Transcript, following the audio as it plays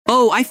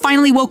Whoa, I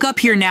finally woke up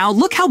here now.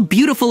 Look how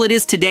beautiful it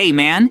is today,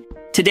 man.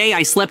 Today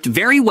I slept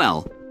very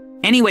well.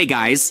 Anyway,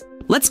 guys,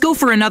 let's go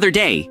for another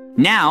day.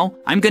 Now,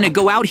 I'm gonna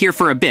go out here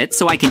for a bit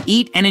so I can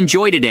eat and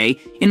enjoy today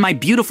in my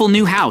beautiful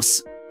new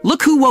house.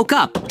 Look who woke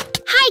up.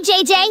 Hi,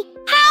 JJ.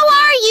 How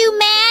are you,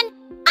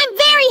 man? I'm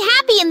very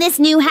happy in this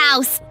new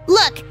house.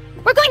 Look,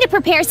 we're going to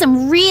prepare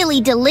some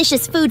really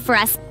delicious food for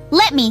us.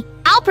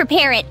 I'll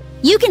prepare it.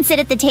 You can sit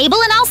at the table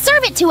and I'll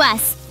serve it to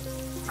us.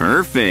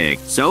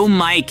 Perfect. So,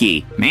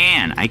 Mikey.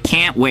 Man, I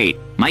can't wait.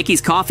 Mikey's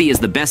coffee is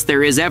the best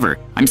there is ever.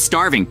 I'm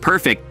starving.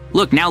 Perfect.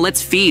 Look, now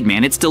let's feed,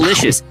 man. It's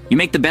delicious. You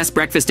make the best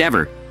breakfast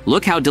ever.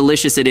 Look how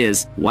delicious it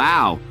is.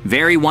 Wow.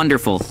 Very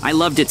wonderful. I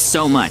loved it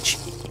so much.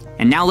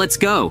 And now let's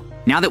go.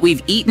 Now that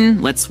we've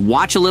eaten, let's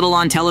watch a little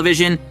on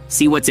television,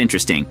 see what's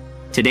interesting.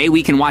 Today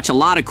we can watch a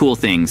lot of cool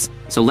things,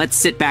 so let's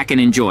sit back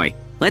and enjoy.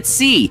 Let's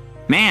see.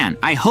 Man,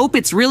 I hope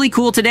it's really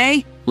cool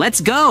today.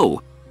 Let's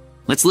go.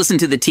 Let's listen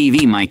to the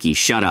TV, Mikey.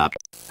 Shut up.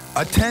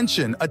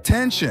 Attention,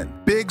 attention!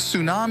 Big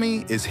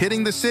tsunami is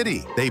hitting the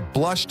city. They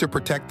blush to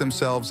protect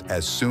themselves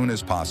as soon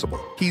as possible.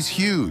 He's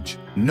huge.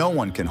 No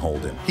one can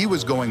hold him. He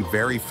was going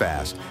very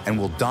fast and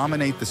will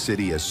dominate the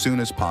city as soon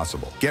as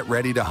possible. Get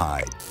ready to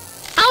hide.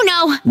 Oh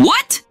no!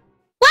 What?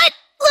 What?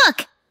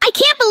 Look! I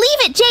can't believe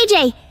it,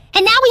 JJ!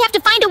 And now we have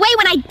to find a way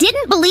when I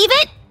didn't believe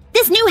it?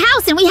 This new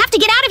house, and we have to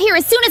get out of here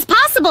as soon as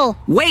possible!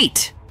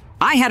 Wait!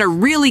 I had a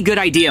really good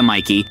idea,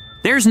 Mikey.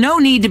 There's no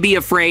need to be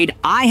afraid.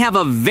 I have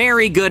a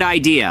very good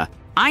idea.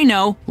 I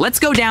know. Let's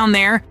go down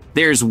there.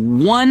 There's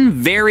one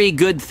very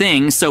good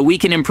thing so we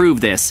can improve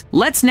this.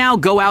 Let's now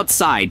go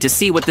outside to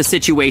see what the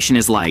situation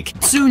is like.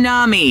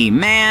 Tsunami!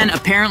 Man,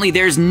 apparently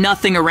there's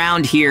nothing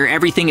around here.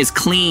 Everything is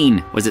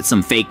clean. Was it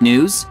some fake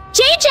news?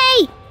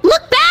 JJ!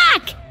 Look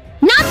back!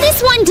 Not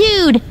this one,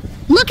 dude!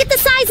 Look at the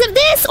size of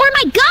this! Oh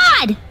my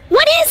god!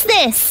 What is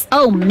this?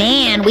 Oh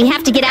man, we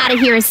have to get out of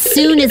here as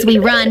soon as we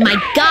run. My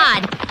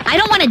god, I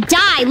don't want to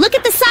die. Look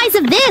at the size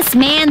of this,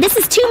 man. This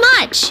is too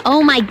much.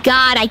 Oh my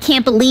god, I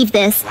can't believe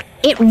this.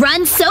 It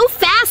runs so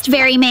fast,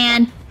 Very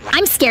Man.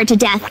 I'm scared to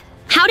death.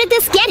 How did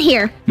this get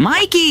here?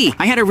 Mikey,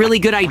 I had a really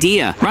good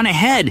idea. Run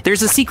ahead.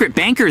 There's a secret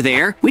banker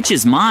there, which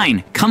is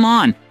mine. Come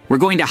on. We're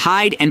going to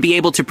hide and be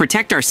able to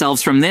protect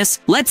ourselves from this.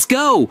 Let's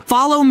go.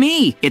 Follow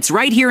me. It's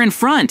right here in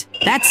front.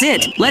 That's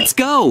it. Let's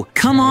go.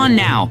 Come on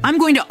now. I'm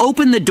going to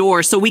open the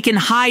door so we can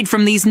hide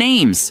from these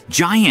names.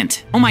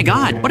 Giant. Oh my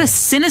god. What a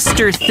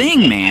sinister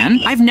thing, man.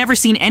 I've never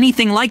seen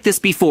anything like this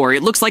before.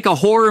 It looks like a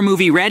horror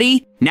movie.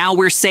 Ready? Now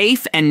we're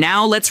safe, and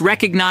now let's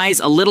recognize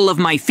a little of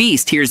my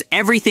feast. Here's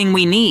everything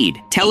we need.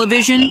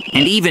 Television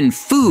and even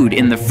food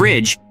in the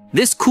fridge.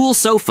 This cool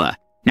sofa.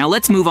 Now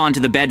let's move on to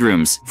the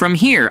bedrooms. From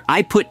here,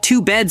 I put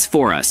 2 beds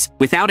for us,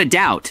 without a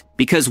doubt,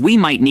 because we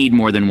might need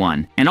more than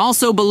one. And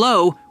also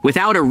below,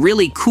 without a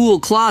really cool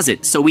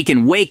closet so we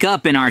can wake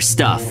up in our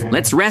stuff.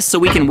 Let's rest so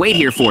we can wait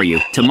here for you.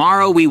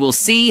 Tomorrow we will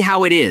see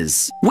how it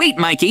is. Wait,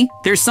 Mikey,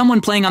 there's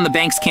someone playing on the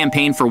bank's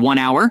campaign for 1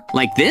 hour?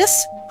 Like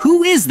this?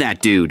 Who is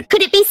that dude?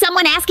 Could it be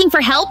someone asking for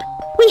help?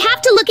 We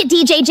have to look at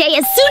DJJ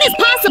as soon as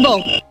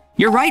possible.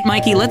 You're right,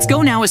 Mikey. Let's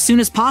go now as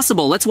soon as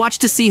possible. Let's watch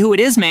to see who it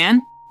is,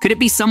 man. Could it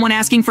be someone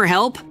asking for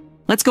help?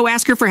 Let's go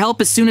ask her for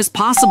help as soon as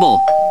possible.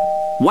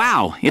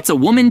 Wow, it's a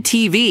woman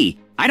TV.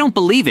 I don't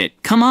believe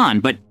it. Come on,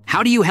 but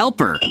how do you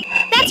help her?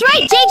 That's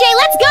right, JJ,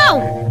 let's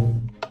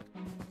go!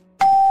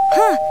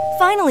 Huh,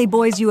 finally,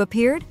 boys, you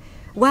appeared.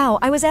 Wow,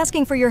 I was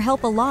asking for your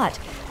help a lot.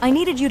 I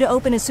needed you to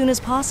open as soon as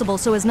possible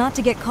so as not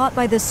to get caught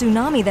by the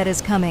tsunami that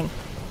is coming.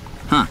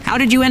 Huh, how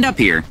did you end up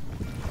here?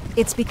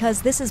 It's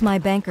because this is my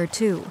banker,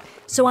 too.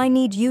 So I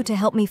need you to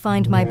help me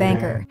find my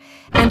banker.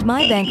 And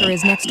my banker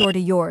is next door to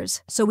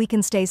yours, so we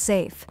can stay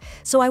safe.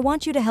 So I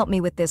want you to help me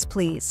with this,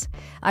 please.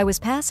 I was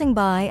passing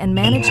by and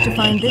managed to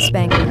find this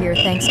banker here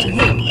thanks to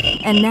you.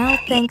 And now,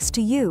 thanks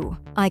to you,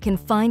 I can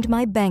find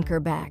my banker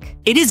back.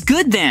 It is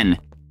good then.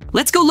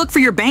 Let's go look for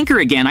your banker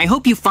again. I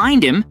hope you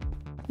find him.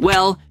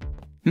 Well,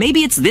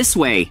 maybe it's this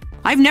way.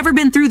 I've never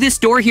been through this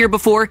door here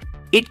before.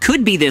 It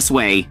could be this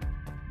way.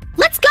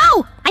 Let's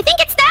go! I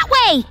think it's that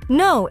way!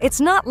 No, it's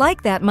not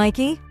like that,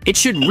 Mikey. It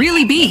should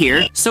really be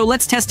here, so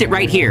let's test it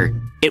right here.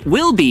 It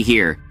will be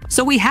here,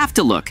 so we have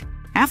to look.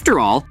 After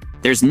all,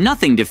 there's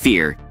nothing to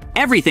fear.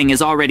 Everything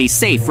is already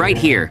safe right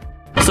here.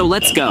 So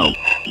let's go.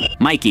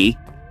 Mikey,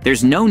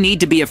 there's no need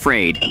to be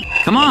afraid.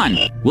 Come on,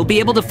 we'll be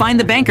able to find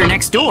the banker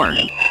next door.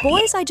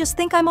 Boys, I just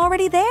think I'm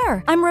already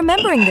there. I'm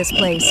remembering this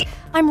place.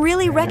 I'm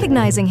really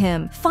recognizing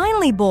him.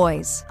 Finally,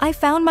 boys. I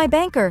found my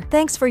banker.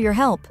 Thanks for your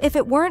help. If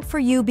it weren't for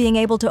you being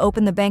able to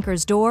open the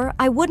banker's door,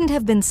 I wouldn't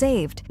have been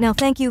saved. Now,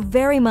 thank you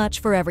very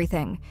much for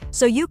everything.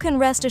 So you can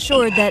rest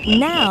assured that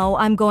now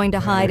I'm going to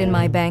hide in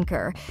my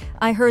banker.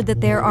 I heard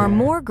that there are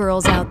more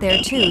girls out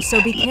there too,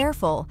 so be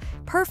careful.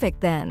 Perfect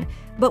then.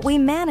 But we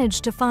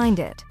managed to find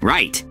it.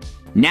 Right.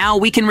 Now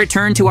we can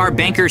return to our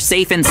banker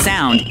safe and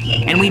sound,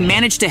 and we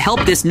managed to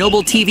help this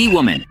noble TV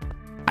woman.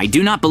 I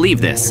do not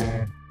believe this.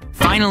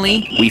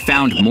 Finally, we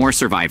found more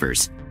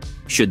survivors.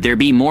 Should there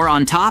be more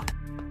on top?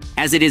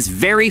 As it is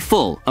very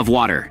full of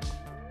water.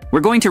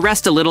 We're going to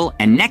rest a little,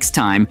 and next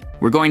time,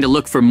 we're going to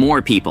look for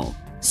more people.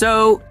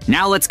 So,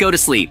 now let's go to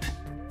sleep.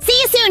 See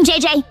you soon,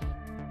 JJ.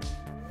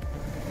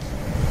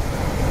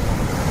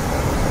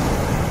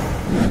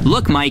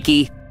 Look,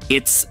 Mikey,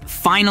 it's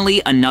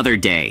finally another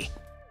day.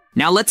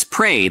 Now let's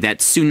pray that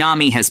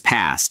tsunami has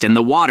passed and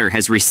the water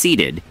has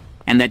receded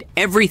and that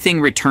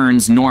everything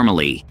returns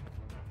normally.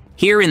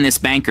 Here in this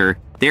banker,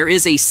 there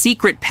is a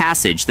secret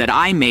passage that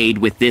I made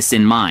with this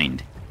in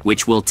mind,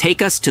 which will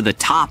take us to the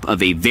top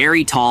of a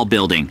very tall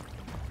building.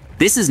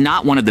 This is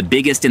not one of the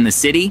biggest in the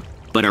city,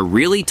 but a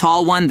really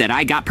tall one that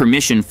I got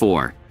permission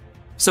for.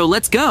 So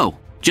let's go.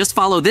 Just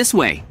follow this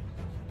way.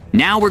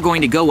 Now we're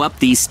going to go up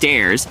these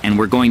stairs and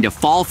we're going to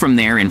fall from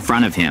there in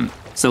front of him.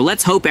 So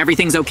let's hope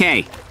everything's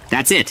okay.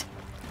 That's it.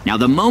 Now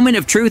the moment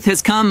of truth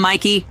has come,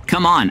 Mikey.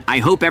 Come on, I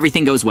hope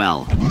everything goes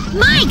well.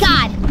 My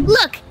God!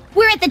 Look!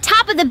 We're at the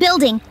top of the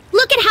building.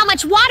 Look at how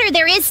much water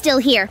there is still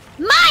here.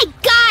 My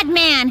God,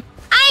 man!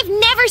 I've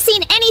never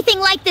seen anything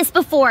like this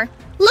before.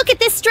 Look at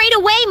this straight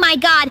away, my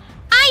God.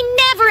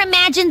 I never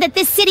imagined that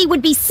this city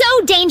would be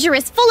so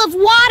dangerous, full of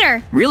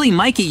water. Really,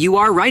 Mikey, you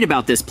are right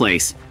about this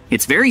place.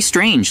 It's very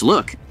strange,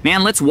 look.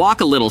 Man, let's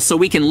walk a little so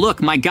we can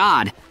look, my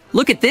God.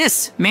 Look at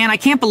this. Man, I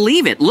can't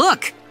believe it.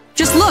 Look.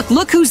 Just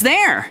look who's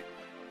there.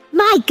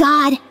 My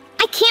God.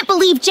 I can't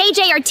believe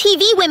JJ are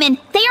TV women.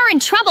 They are in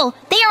trouble.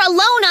 They are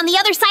alone on the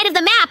other side of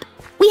the map.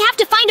 We have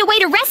to find a way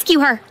to rescue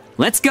her.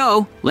 Let's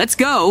go. Let's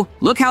go.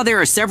 Look how there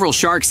are several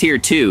sharks here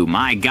too.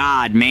 My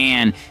God,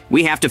 man.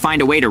 We have to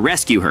find a way to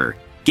rescue her.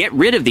 Get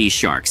rid of these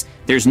sharks.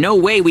 There's no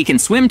way we can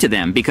swim to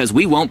them because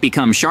we won't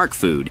become shark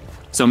food.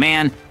 So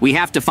man, we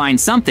have to find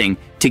something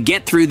to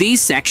get through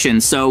these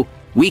sections so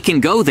we can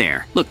go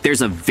there. Look,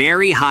 there's a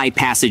very high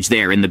passage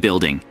there in the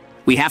building.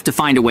 We have to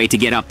find a way to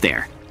get up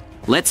there.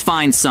 Let's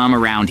find some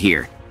around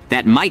here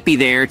that might be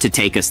there to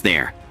take us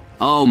there.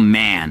 Oh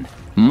man,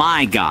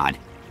 my God.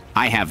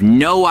 I have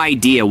no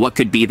idea what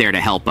could be there to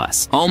help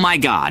us. Oh my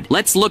God,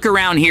 let's look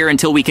around here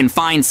until we can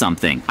find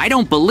something. I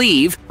don't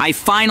believe I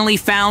finally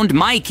found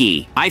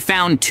Mikey. I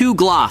found 2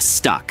 gloss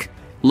stuck.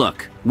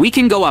 Look, we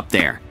can go up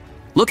there.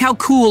 Look how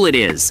cool it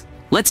is.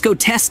 Let's go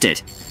test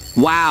it.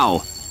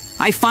 Wow,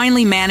 I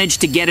finally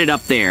managed to get it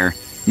up there.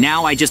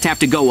 Now I just have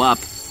to go up.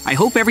 I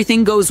hope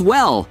everything goes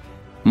well.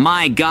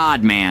 My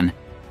God, man.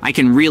 I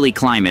can really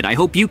climb it. I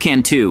hope you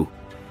can too.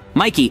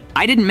 Mikey,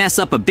 I didn't mess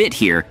up a bit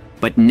here,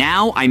 but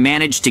now I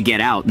managed to get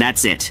out.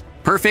 That's it.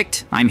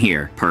 Perfect. I'm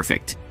here.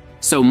 Perfect.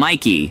 So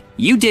Mikey,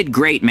 you did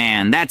great,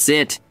 man. That's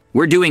it.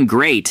 We're doing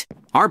great.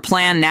 Our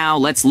plan now,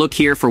 let's look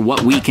here for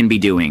what we can be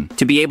doing.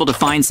 To be able to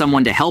find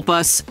someone to help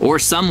us, or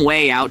some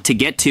way out to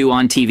get to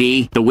on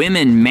TV. The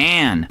women,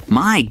 man.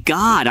 My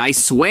God, I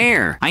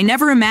swear. I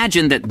never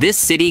imagined that this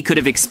city could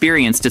have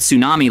experienced a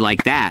tsunami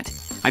like that.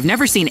 I've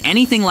never seen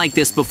anything like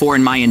this before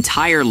in my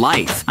entire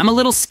life. I'm a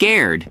little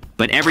scared,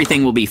 but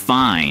everything will be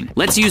fine.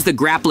 Let's use the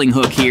grappling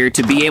hook here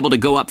to be able to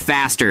go up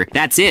faster.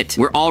 That's it.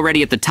 We're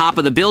already at the top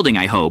of the building,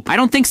 I hope. I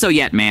don't think so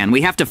yet, man.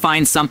 We have to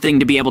find something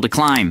to be able to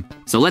climb.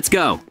 So let's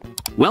go.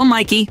 Well,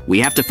 Mikey, we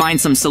have to find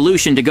some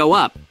solution to go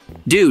up.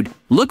 Dude,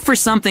 look for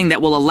something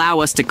that will allow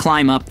us to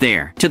climb up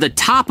there, to the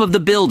top of the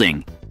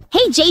building.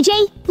 Hey,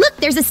 JJ, look,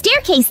 there's a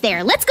staircase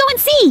there. Let's go and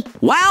see.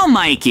 Wow,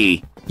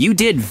 Mikey. You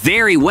did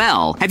very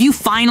well. Have you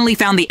finally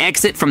found the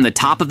exit from the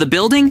top of the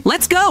building?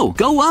 Let's go.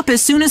 Go up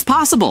as soon as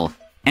possible.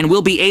 And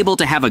we'll be able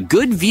to have a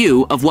good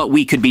view of what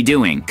we could be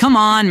doing. Come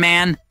on,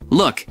 man.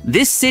 Look,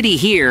 this city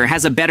here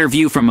has a better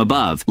view from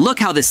above. Look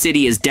how the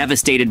city is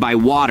devastated by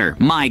water.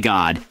 My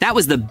God, that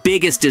was the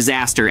biggest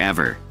disaster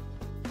ever.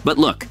 But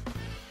look,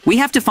 we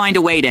have to find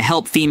a way to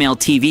help female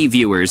TV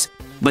viewers,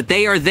 but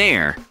they are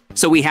there,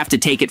 so we have to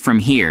take it from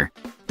here.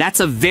 That's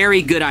a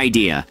very good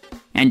idea.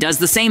 And does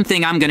the same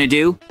thing I'm gonna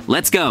do.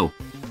 Let's go.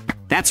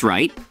 That's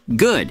right.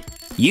 Good.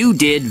 You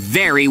did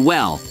very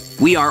well.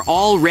 We are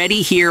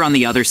already here on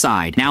the other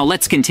side. Now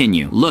let's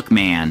continue. Look,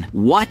 man,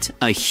 what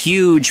a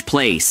huge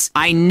place.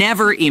 I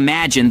never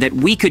imagined that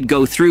we could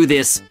go through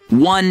this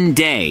one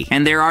day.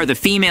 And there are the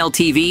female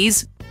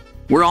TVs.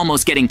 We're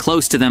almost getting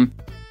close to them.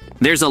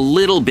 There's a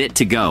little bit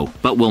to go,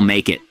 but we'll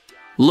make it.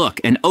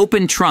 Look, an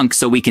open trunk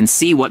so we can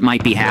see what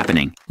might be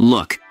happening.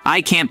 Look,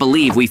 I can't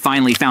believe we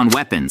finally found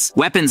weapons.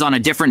 Weapons on a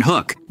different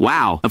hook.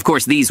 Wow. Of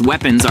course, these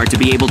weapons are to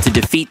be able to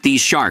defeat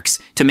these sharks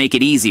to make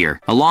it easier,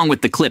 along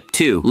with the clip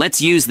too.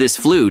 Let's use this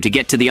flue to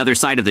get to the other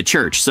side of the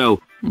church,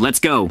 so let's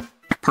go.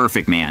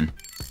 Perfect, man.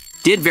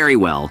 Did very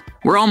well.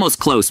 We're almost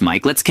close,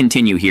 Mike. Let's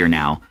continue here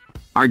now.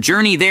 Our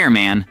journey there,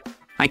 man.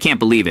 I can't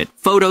believe it.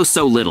 Photos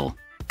so little.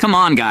 Come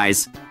on,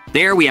 guys.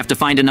 There we have to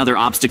find another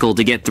obstacle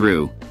to get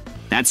through.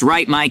 That's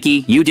right,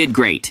 Mikey. You did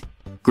great.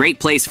 Great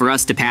place for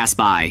us to pass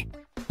by.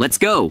 Let's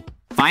go.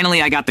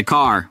 Finally, I got the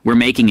car. We're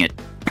making it.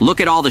 Look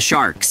at all the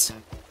sharks.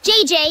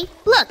 JJ,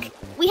 look.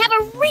 We have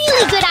a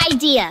really good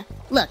idea.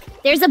 Look,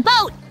 there's a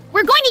boat.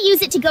 We're going to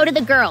use it to go to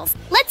the girls.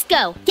 Let's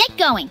go. Get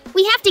going.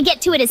 We have to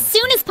get to it as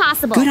soon as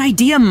possible. Good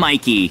idea,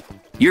 Mikey.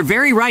 You're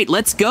very right.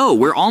 Let's go.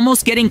 We're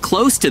almost getting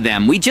close to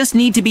them. We just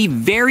need to be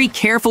very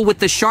careful with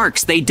the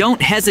sharks. They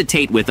don't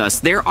hesitate with us.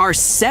 There are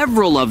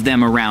several of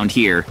them around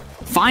here.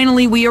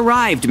 Finally, we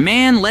arrived.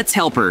 Man, let's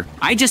help her.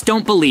 I just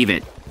don't believe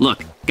it.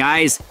 Look,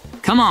 Guys,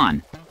 come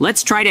on.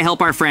 Let's try to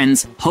help our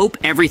friends. Hope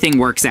everything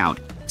works out.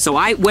 So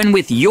when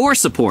with your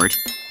support...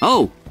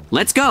 Oh,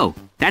 let's go.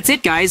 That's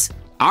it, guys.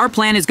 Our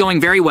plan is going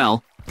very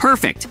well.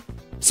 Perfect.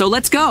 So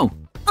let's go.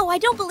 Oh, I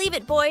don't believe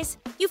it, boys.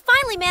 You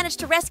finally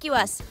managed to rescue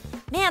us.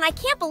 Man, I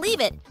can't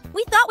believe it.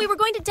 We thought we were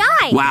going to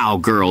die. Wow,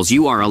 girls,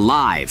 you are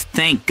alive.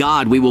 Thank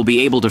God we will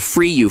be able to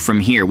free you from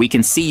here. We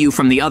can see you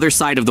from the other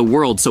side of the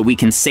world so we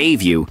can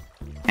save you.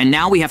 And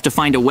now we have to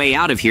find a way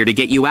out of here to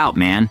get you out,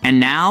 man. And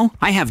now,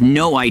 I have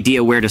no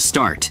idea where to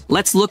start.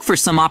 Let's look for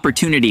some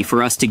opportunity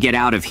for us to get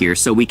out of here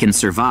so we can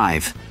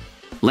survive.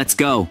 Let's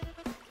go.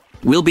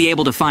 We'll be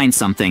able to find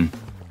something.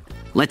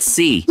 Let's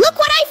see. Look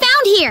what I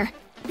found here!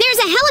 There's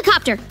a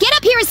helicopter! Get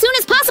up here as soon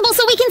as possible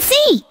so we can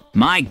see!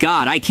 My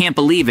God, I can't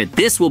believe it.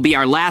 This will be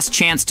our last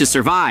chance to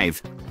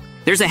survive.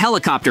 There's a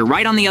helicopter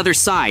right on the other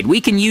side.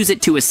 We can use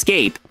it to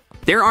escape.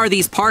 There are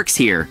these parks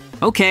here.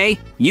 Okay,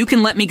 you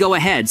can let me go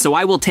ahead so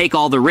I will take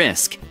all the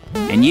risk.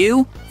 And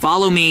you,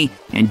 follow me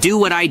and do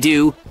what I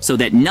do so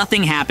that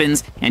nothing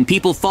happens and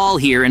people fall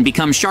here and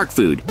become shark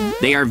food.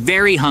 They are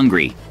very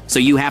hungry, so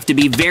you have to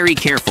be very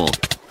careful.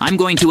 I'm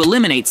going to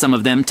eliminate some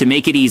of them to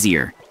make it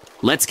easier.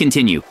 Let's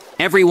continue.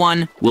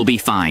 Everyone will be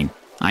fine.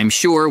 I'm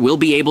sure we'll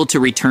be able to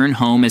return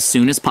home as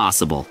soon as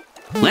possible.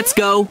 Let's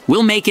go.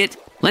 We'll make it.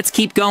 Let's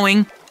keep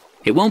going.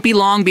 It won't be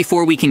long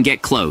before we can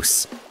get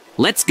close.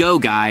 Let's go,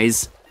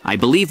 guys. I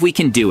believe we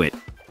can do it.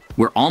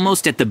 We're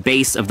almost at the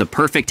base of the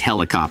perfect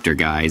helicopter,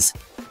 guys.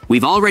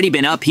 We've already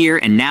been up here,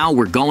 and now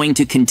we're going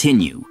to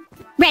continue.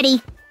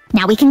 Ready.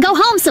 Now we can go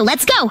home, so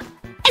let's go.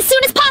 As soon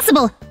as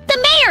possible.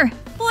 The mayor!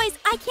 Boys,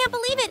 I can't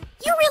believe it.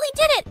 You really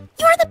did it.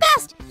 You're the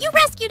best. You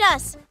rescued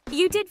us.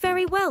 You did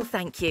very well,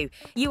 thank you.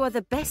 You are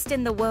the best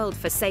in the world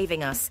for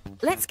saving us.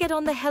 Let's get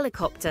on the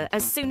helicopter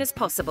as soon as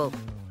possible.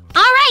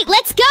 All right,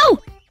 let's go!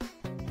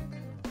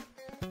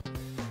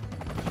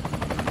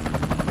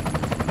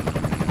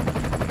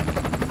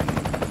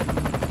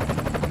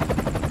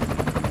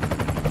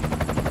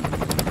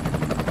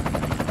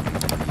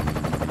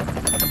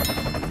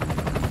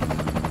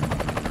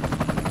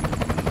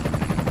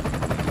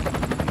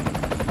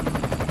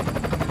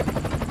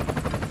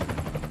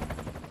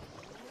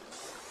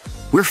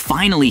 We're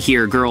finally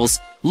here, girls.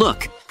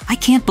 Look, I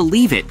can't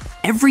believe it.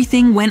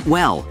 Everything went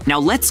well. Now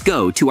let's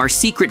go to our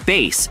secret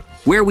base,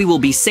 where we will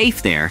be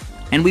safe there,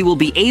 and we will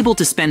be able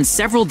to spend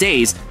several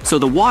days so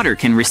the water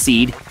can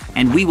recede,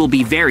 and we will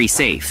be very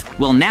safe.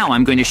 Well, now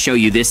I'm going to show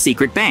you this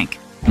secret bank,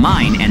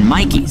 mine and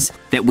Mikey's,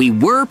 that we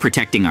were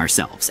protecting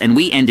ourselves, and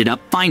we ended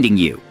up finding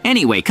you.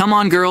 Anyway, come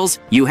on, girls.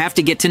 You have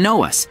to get to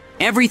know us.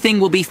 Everything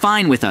will be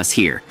fine with us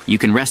here. You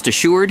can rest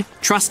assured,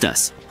 trust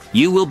us.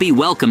 You will be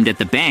welcomed at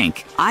the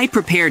bank. I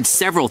prepared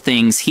several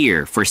things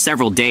here for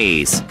several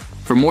days,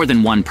 for more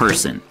than one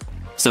person.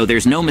 So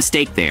there's no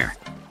mistake there.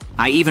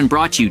 I even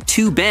brought you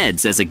 2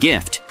 beds as a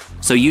gift,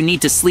 so you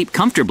need to sleep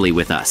comfortably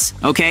with us,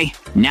 okay?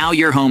 Now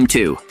you're home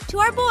too. To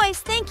our boys,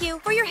 thank you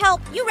for your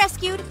help. You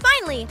rescued,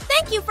 finally.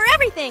 Thank you for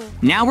everything.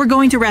 Now we're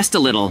going to rest a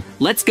little.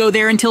 Let's go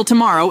there until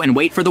tomorrow and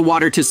wait for the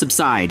water to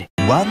subside.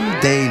 1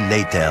 day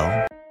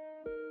later.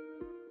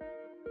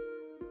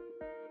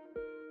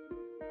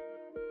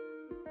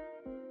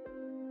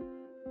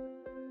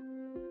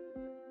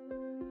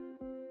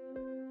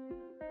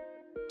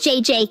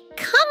 JJ,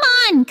 come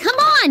on!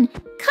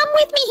 Come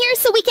with me here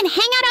so we can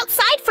hang out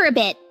outside for a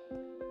bit.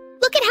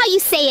 Look at how you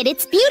say it.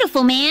 It's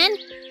beautiful, man.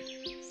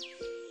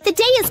 The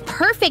day is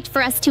perfect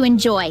for us to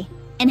enjoy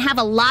and have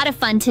a lot of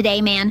fun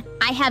today, man.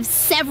 I have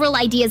several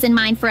ideas in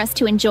mind for us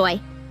to enjoy.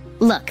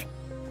 Look,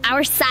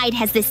 our side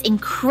has this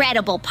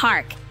incredible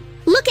park.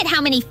 Look at how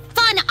many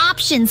fun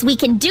options we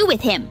can do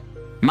with him.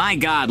 My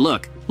God,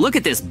 look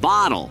at this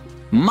bottle.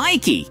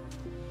 Mikey!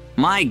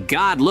 My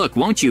God, look,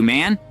 won't you,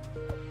 man?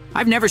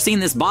 I've never seen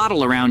this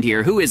bottle around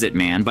here. Who is it,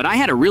 man? But I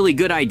had a really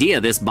good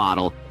idea, this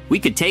bottle. We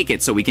could take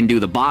it so we can do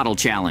the bottle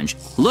challenge.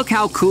 Look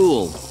how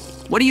cool.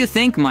 What do you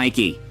think,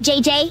 Mikey?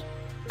 JJ,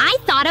 I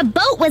thought a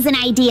boat was an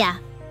idea.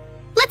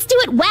 Let's do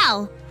it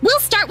well. We'll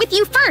start with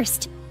you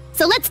first.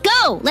 So let's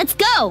go.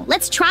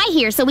 Let's try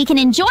here so we can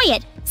enjoy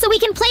it, so we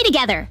can play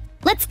together.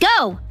 Let's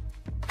go.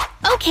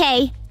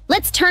 Okay,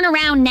 let's turn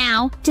around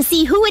now to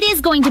see who it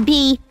is going to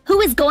be,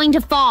 who is going to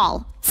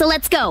fall. So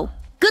let's go.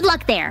 Good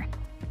luck there.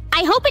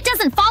 I hope it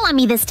doesn't fall on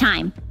me this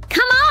time.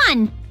 Come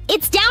on!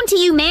 It's down to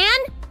you, man!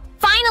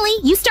 Finally,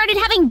 you started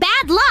having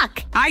bad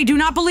luck! I do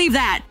not believe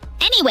that!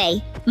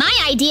 Anyway,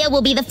 my idea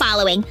will be the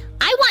following.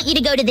 I want you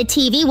to go to the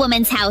TV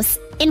woman's house.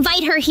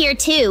 Invite her here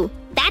too.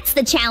 That's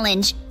the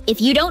challenge.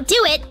 If you don't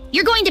do it,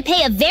 you're going to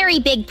pay a very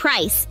big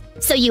price.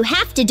 So you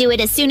have to do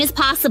it as soon as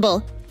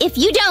possible. If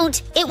you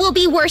don't, it will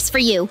be worse for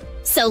you.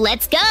 So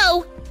let's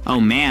go! Oh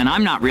man,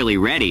 I'm not really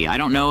ready. I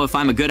don't know if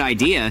I'm a good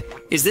idea.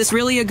 Is this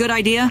really a good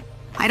idea?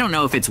 I don't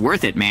know if it's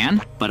worth it,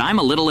 man, but I'm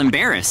a little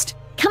embarrassed.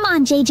 Come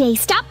on, JJ,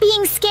 stop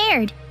being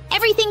scared.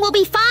 Everything will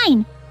be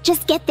fine.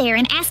 Just get there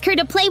and ask her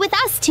to play with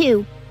us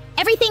too.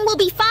 Everything will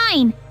be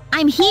fine.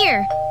 I'm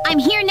here. I'm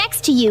here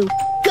next to you.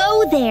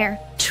 Go there.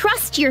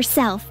 Trust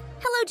yourself.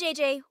 Hello,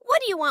 JJ.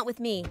 What do you want with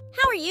me?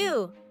 How are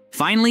you?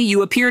 Finally,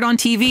 you appeared on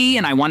TV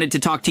and I wanted to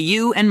talk to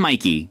you and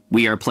Mikey.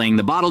 We are playing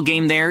the bottle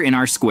game there in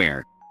our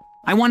square.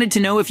 I wanted to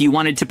know if you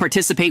wanted to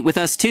participate with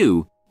us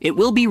too. It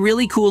will be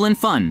really cool and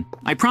fun.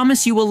 I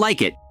promise you will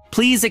like it.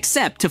 Please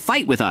accept to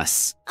fight with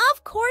us.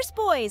 Of course,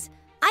 boys.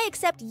 I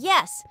accept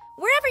yes.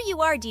 Wherever you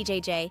are,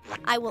 DJJ,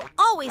 I will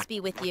always be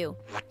with you.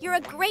 You're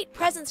a great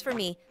presence for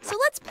me, so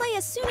let's play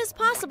as soon as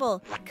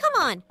possible. Come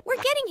on, we're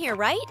getting here,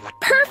 right?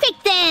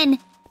 Perfect then!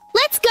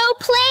 Let's go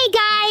play,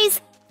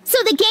 guys! So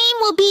the game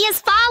will be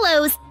as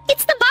follows.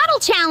 It's the bottle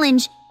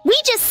challenge. We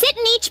just sit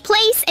in each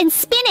place and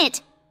spin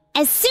it.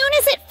 As soon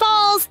as it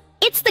falls,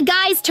 it's the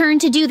guy's turn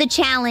to do the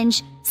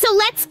challenge. So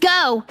let's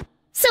go.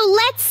 So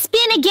let's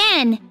spin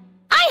again.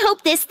 I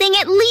hope this thing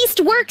at least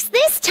works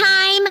this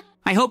time.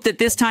 I hope that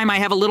this time I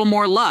have a little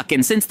more luck,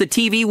 and since the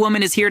TV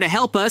woman is here to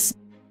help us,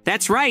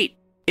 that's right.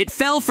 It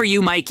fell for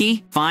you,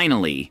 Mikey.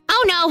 Finally.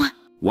 Oh no.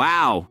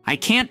 Wow, I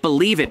can't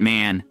believe it,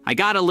 man. I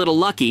got a little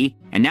lucky,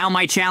 and now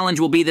my challenge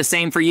will be the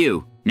same for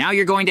you. Now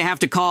you're going to have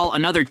to call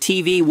another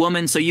TV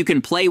woman so you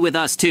can play with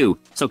us too.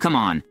 So come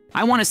on.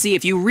 I want to see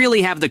if you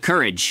really have the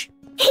courage.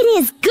 It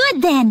is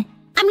good then.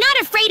 I'm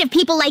not afraid of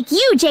people like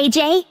you,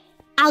 JJ.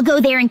 I'll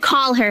go there and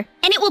call her,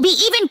 and it will be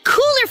even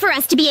cooler for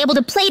us to be able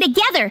to play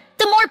together.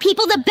 The more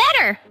people, the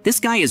better. This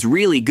guy is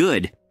really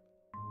good.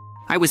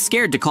 I was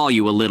scared to call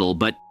you a little,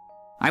 but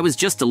I was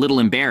just a little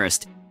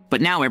embarrassed.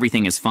 But now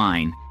everything is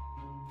fine.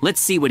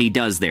 Let's see what he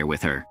does there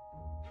with her.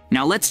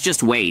 Now let's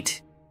just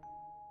wait.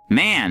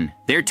 Man,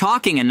 they're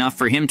talking enough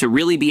for him to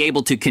really be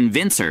able to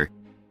convince her.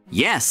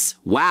 Yes,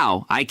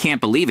 wow, I can't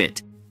believe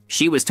it.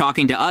 She was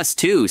talking to us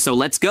too, so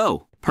let's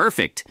go.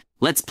 Perfect.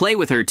 Let's play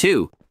with her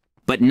too.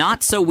 But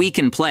not so we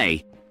can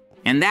play.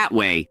 And that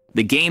way,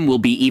 the game will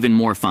be even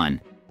more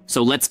fun.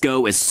 So let's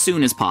go as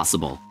soon as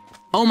possible.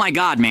 Oh my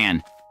god,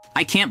 man.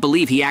 I can't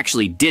believe he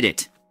actually did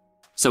it.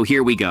 So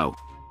here we go.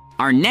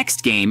 Our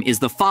next game is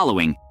the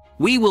following.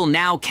 We will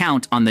now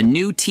count on the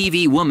new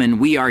TV woman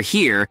we are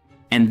here,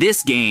 and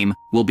this game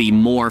will be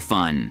more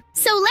fun.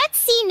 So let's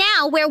see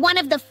now where one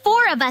of the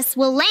 4 of us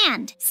will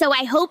land. So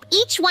I hope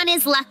each one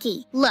is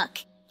lucky. Look,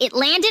 it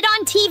landed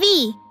on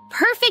TV.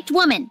 Perfect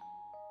woman.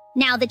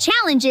 Now the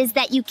challenge is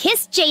that you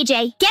kiss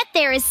JJ. Get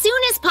there as soon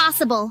as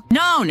possible.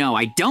 No,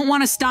 I don't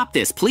want to stop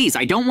this. Please,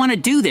 I don't want to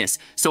do this.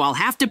 So I'll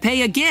have to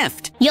pay a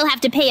gift. You'll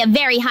have to pay a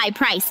very high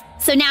price.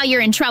 So now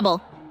you're in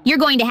trouble. You're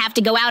going to have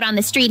to go out on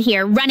the street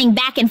here, running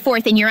back and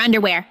forth in your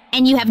underwear.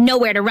 And you have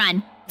nowhere to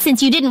run,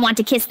 since you didn't want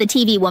to kiss the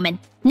TV woman.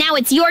 Now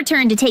it's your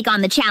turn to take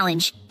on the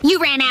challenge.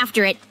 You ran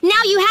after it.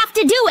 Now you have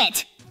to do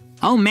it.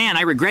 Oh man,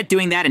 I regret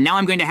doing that, and now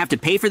I'm going to have to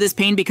pay for this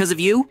pain because of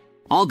you?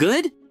 All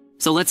good?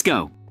 So let's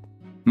go.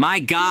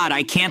 My god,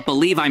 I can't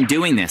believe I'm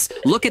doing this.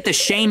 Look at the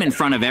shame in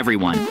front of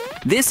everyone.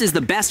 This is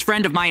the best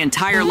friend of my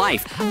entire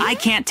life. I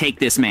can't take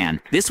this, man.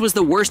 This was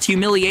the worst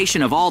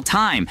humiliation of all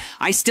time.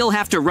 I still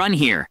have to run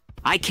here.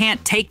 I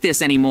can't take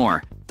this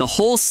anymore. The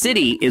whole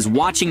city is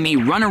watching me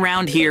run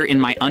around here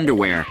in my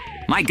underwear.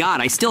 My god,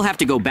 I still have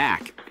to go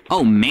back.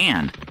 Oh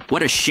man,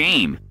 what a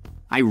shame.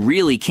 I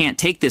really can't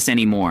take this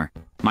anymore.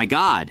 My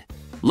god,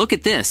 look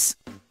at this.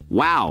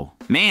 Wow,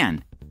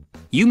 man.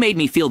 You made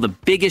me feel the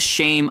biggest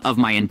shame of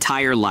my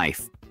entire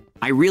life.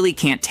 I really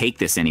can't take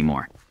this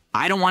anymore.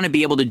 I don't want to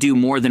be able to do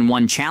more than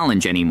one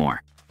challenge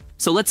anymore.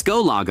 So let's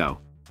go, Lago.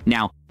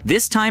 Now,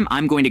 this time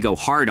I'm going to go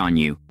hard on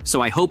you,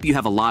 so I hope you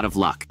have a lot of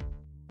luck.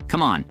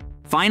 Come on,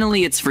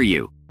 finally it's for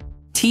you.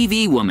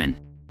 TV woman.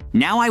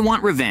 Now I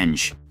want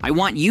revenge. I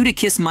want you to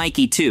kiss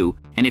Mikey too,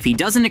 and if he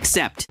doesn't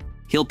accept,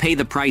 he'll pay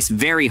the price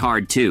very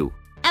hard too.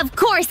 Of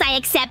course I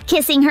accept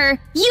kissing her.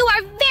 You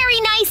are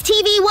very nice,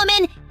 TV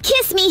woman.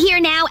 Kiss me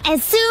here now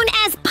as soon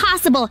as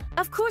possible.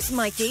 Of course,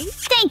 Mikey.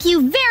 Thank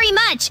you very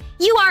much.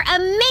 You are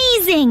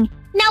amazing.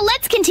 Now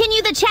let's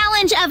continue the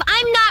challenge of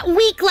I'm not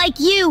weak like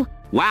you.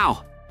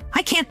 Wow,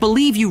 I can't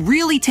believe you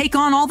really take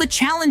on all the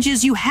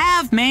challenges you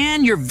have,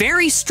 man. You're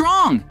very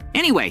strong.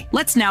 Anyway,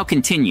 let's now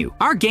continue.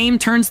 Our game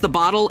turns the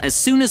bottle as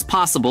soon as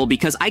possible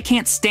because I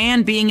can't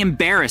stand being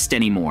embarrassed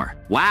anymore.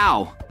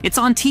 Wow, it's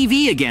on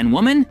TV again,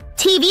 woman.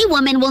 TV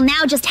woman will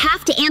now just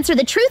have to answer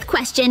the truth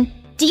question.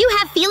 Do you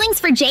have feelings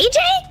for JJ?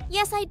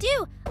 Yes, I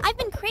do. I've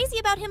been crazy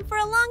about him for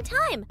a long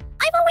time.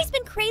 I've always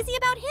been crazy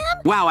about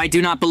him. Wow, I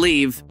do not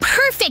believe.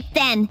 Perfect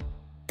then.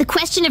 The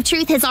question of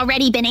truth has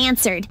already been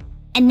answered.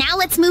 And now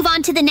let's move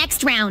on to the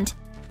next round.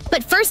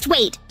 But first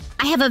wait,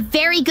 I have a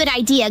very good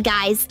idea,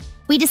 guys.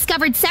 We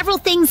discovered several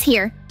things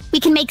here. We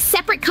can make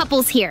separate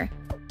couples here.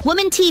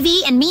 Woman TV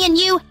and me and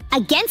you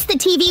against the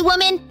TV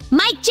woman.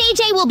 Mike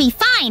JJ will be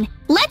fine.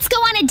 Let's go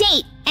on a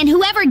date. And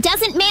whoever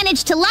doesn't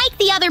manage to like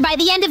the other by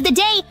the end of the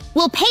day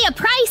will pay a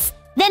price,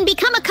 then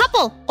become a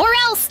couple, or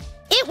else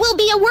it will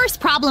be a worse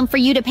problem for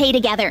you to pay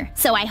together.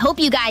 So I hope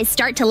you guys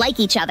start to like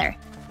each other.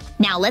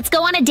 Now let's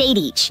go on a date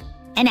each.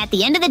 And at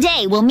the end of the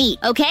day, we'll meet,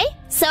 okay?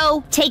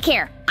 So take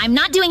care. I'm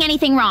not doing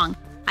anything wrong.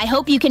 I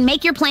hope you can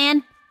make your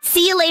plan.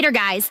 See you later,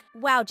 guys.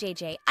 Wow,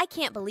 JJ, I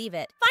can't believe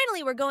it.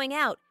 Finally, we're going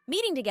out,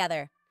 meeting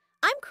together.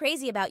 I'm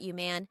crazy about you,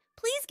 man.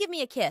 Please give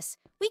me a kiss.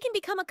 We can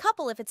become a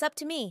couple if it's up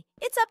to me.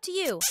 It's up to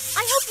you.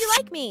 I hope you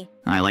like me.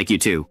 I like you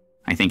too.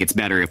 I think it's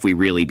better if we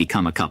really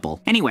become a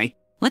couple. Anyway,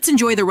 let's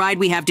enjoy the ride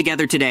we have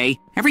together today.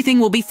 Everything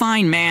will be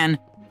fine, man.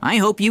 I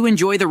hope you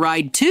enjoy the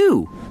ride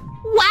too.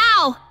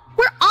 Wow!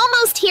 We're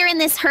almost here in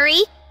this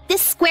hurry.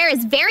 This square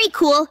is very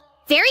cool,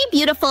 very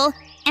beautiful,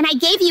 and I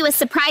gave you a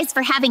surprise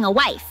for having a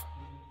wife.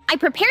 I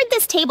prepared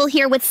this table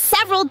here with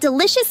several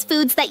delicious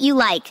foods that you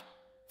like,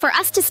 for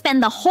us to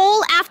spend the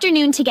whole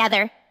afternoon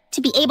together,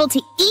 to be able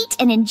to eat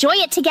and enjoy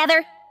it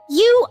together.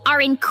 You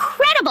are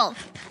incredible!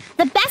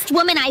 The best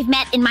woman I've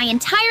met in my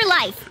entire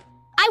life.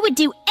 I would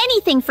do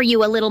anything for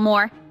you a little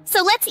more.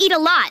 So let's eat a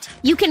lot.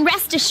 You can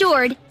rest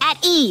assured, at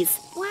ease.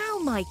 Wow,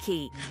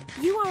 Mikey,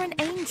 you are an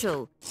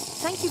angel.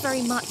 Thank you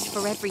very much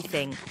for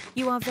everything.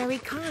 You are very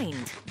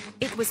kind.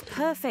 It was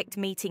perfect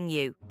meeting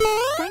you.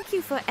 Thank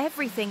you for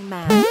everything,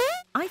 man.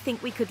 I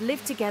think we could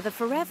live together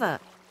forever.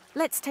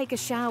 Let's take a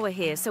shower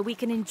here so we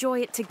can enjoy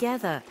it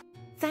together.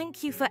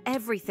 Thank you for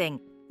everything.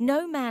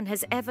 No man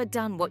has ever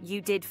done what you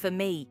did for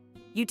me.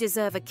 You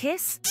deserve a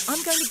kiss?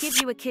 I'm going to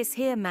give you a kiss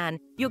here, man.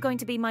 You're going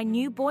to be my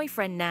new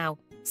boyfriend now.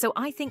 So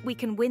I think we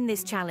can win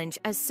this challenge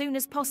as soon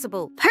as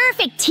possible.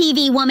 Perfect,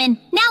 TV woman.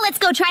 Now let's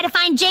go try to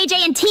find JJ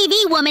and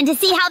TV woman to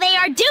see how they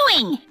are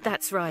doing.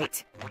 That's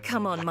right.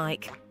 Come on,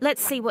 Mike.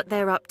 Let's see what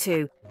they're up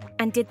to.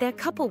 And did their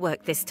couple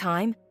work this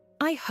time?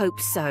 I hope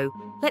so.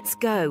 Let's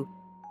go.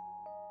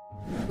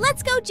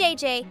 Let's go,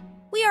 JJ.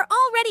 We are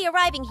already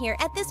arriving here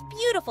at this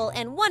beautiful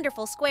and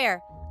wonderful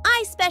square.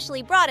 I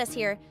specially brought us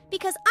here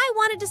because I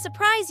wanted to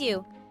surprise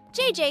you.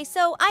 JJ,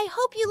 so I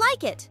hope you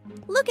like it.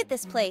 Look at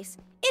this place.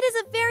 It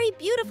is a very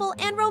beautiful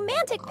and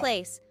romantic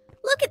place.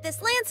 Look at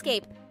this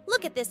landscape.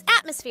 Look at this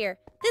atmosphere,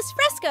 this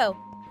fresco.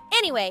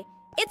 Anyway,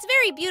 it's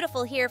very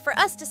beautiful here for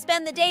us to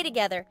spend the day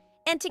together.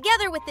 And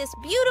together with this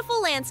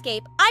beautiful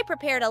landscape, I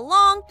prepared a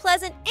long,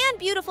 pleasant, and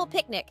beautiful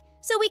picnic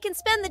so we can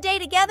spend the day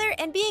together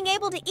and being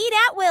able to eat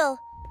at will.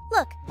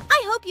 Look,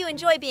 I hope you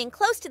enjoy being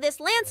close to this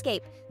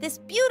landscape, this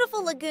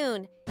beautiful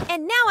lagoon.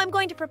 And now I'm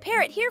going to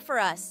prepare it here for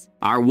us.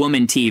 Our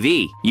woman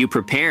TV, you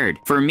prepared.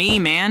 For me,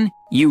 man,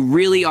 you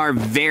really are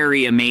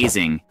very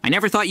amazing. I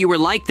never thought you were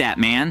like that,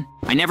 man.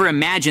 I never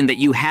imagined that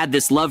you had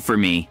this love for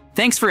me.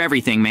 Thanks for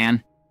everything,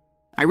 man.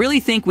 I really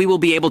think we will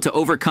be able to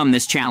overcome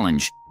this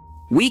challenge.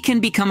 We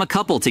can become a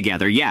couple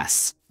together,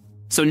 yes.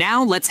 So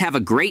now let's have a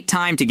great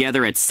time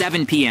together at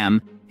 7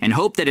 p.m. and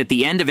hope that at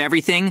the end of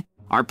everything,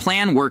 our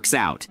plan works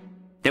out.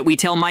 That we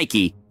tell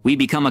Mikey, we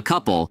become a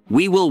couple,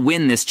 we will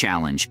win this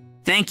challenge.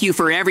 Thank you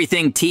for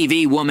everything,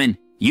 TV woman.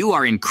 You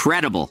are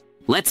incredible.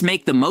 Let's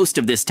make the most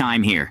of this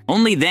time here.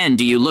 Only then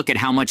do you look at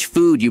how much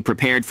food you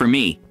prepared for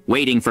me,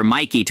 waiting for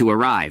Mikey to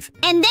arrive.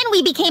 And then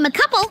we became a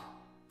couple.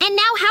 And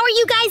now how are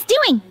you guys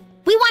doing?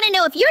 We want to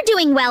know if you're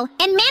doing well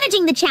and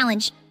managing the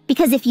challenge.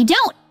 Because if you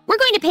don't, we're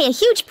going to pay a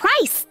huge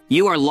price.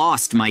 You are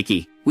lost,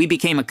 Mikey. We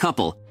became a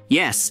couple.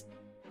 Yes.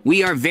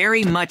 We are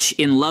very much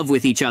in love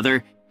with each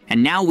other,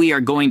 and now we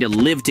are going to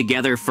live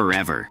together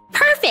forever.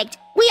 Perfect!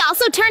 We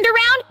also turned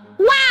around?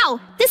 Wow!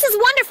 This is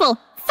wonderful!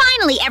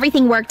 Finally,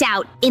 everything worked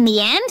out. In the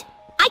end,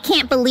 I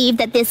can't believe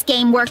that this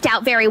game worked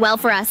out very well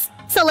for us.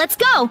 So let's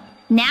go!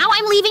 Now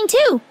I'm leaving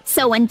too.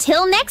 So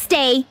until next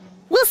day,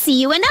 we'll see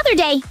you another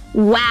day.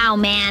 Wow,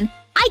 man.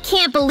 I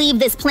can't believe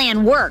this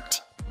plan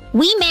worked.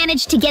 We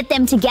managed to get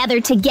them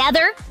together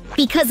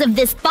because of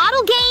this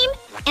bottle game,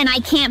 and I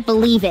can't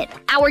believe it.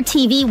 Our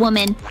TV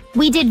woman,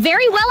 we did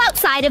very well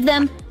outside of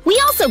them. We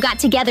also got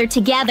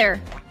together.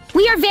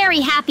 We are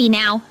very happy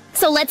now,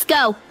 so let's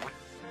go.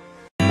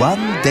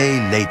 1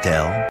 day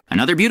later.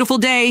 Another beautiful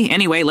day.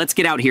 Anyway, let's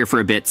get out here for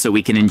a bit so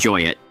we can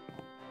enjoy it.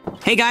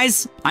 Hey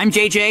guys, I'm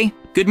JJ.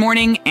 Good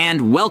morning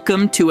and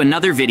welcome to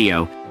another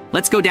video.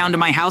 Let's go down to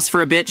my house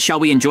for a bit. Shall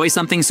we enjoy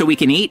something so we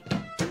can eat?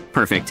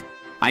 Perfect.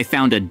 I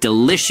found a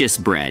delicious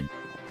bread.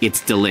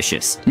 It's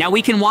delicious. Now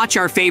we can watch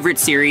our favorite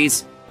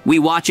series. We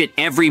watch it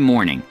every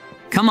morning.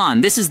 Come on,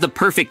 this is the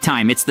perfect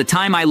time. It's the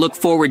time I look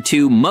forward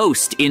to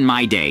most in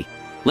my day.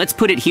 Let's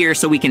put it here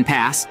so we can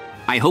pass.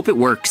 I hope it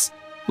works.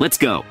 Let's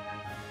go.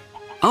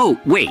 Oh,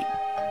 wait.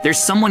 There's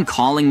someone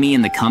calling me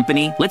in the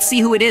company. Let's see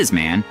who it is,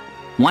 man.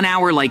 1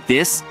 hour like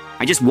this,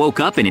 I just woke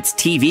up and it's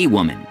TV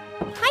woman.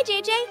 Hi,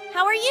 JJ.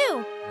 How are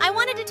you? I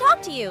wanted to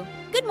talk to you.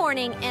 Good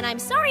morning, and I'm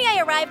sorry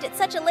I arrived at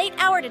such a late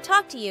hour to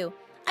talk to you.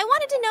 I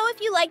wanted to know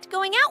if you liked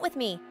going out with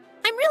me.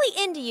 I'm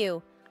really into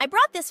you. I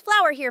brought this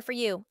flower here for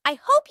you. I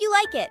hope you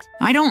like it.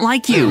 I don't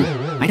like you.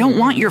 I don't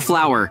want your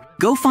flower.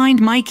 Go find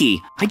Mikey.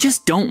 I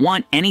just don't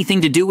want anything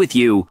to do with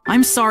you.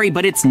 I'm sorry,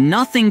 but it's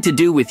nothing to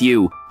do with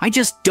you. I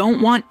just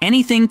don't want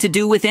anything to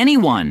do with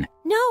anyone.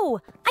 No,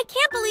 I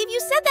can't believe you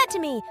said that to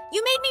me.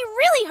 You made me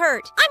really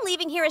hurt. I'm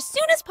leaving here as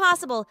soon as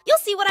possible. You'll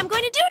see what I'm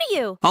going to do to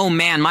you. Oh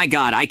man, my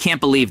God, I can't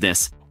believe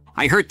this.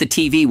 I hurt the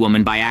TV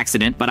woman by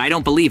accident, but I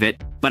don't believe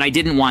it. But I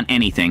didn't want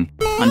anything.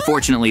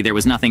 Unfortunately, there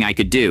was nothing I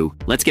could do.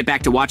 Let's get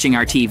back to watching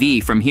our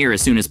TV from here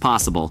as soon as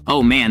possible.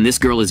 Oh man, this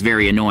girl is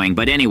very annoying.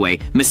 But anyway,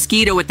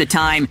 mosquito at the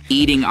time,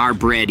 eating our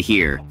bread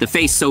here. The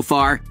face so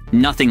far,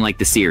 nothing like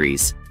the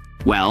series.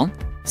 Well,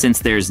 Since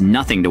there's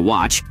nothing to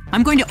watch,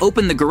 I'm going to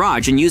open the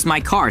garage and use my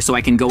car so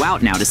I can go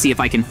out now to see if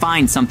I can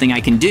find something I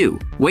can do.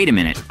 Wait a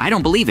minute, I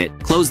don't believe it.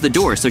 Close the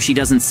door so she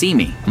doesn't see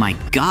me. My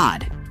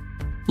God.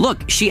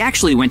 Look, she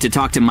actually went to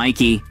talk to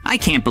Mikey. I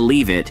can't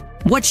believe it.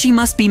 What, she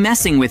must be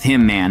messing with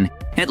him, man.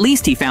 At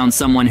least he found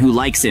someone who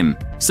likes him.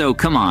 So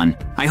come on,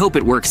 I hope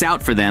it works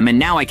out for them and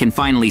now I can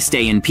finally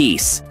stay in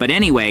peace. But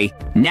anyway,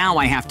 now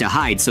I have to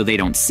hide so they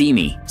don't see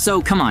me.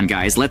 So come on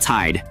guys, let's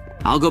hide.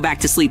 I'll go back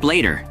to sleep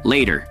later,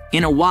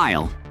 in a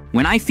while.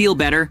 When I feel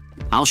better,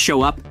 I'll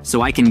show up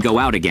so I can go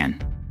out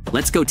again.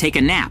 Let's go take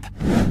a nap.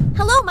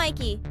 Hello,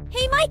 Mikey.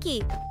 Hey,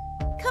 Mikey.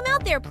 Come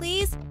out there,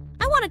 please.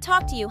 I want to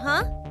talk to you,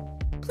 huh?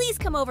 Please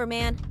come over,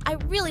 man. I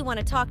really want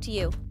to talk to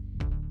you.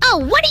 Oh,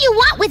 what do you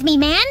want with me,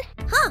 man?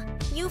 Huh,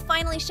 you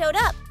finally showed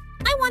up.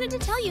 I wanted to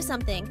tell you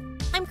something.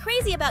 I'm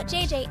crazy about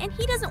JJ and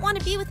he doesn't want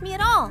to be with me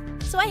at all.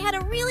 So I had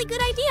a really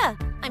good idea.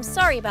 I'm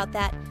sorry about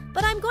that,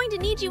 but I'm going to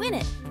need you in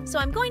it. So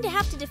I'm going to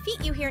have to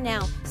defeat you here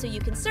now, so you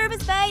can serve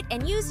as bait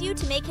and use you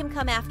to make him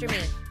come after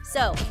me.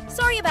 So,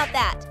 sorry about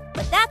that,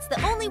 but that's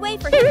the only way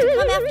for him to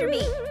come after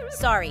me.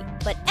 Sorry,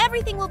 but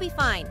everything will be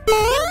fine.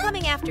 Him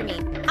coming after me,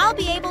 I'll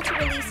be able to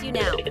release you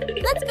now.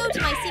 Let's go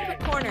to my secret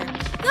corner.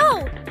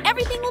 Go!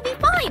 Everything will be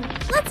fine.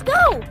 Let's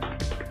go!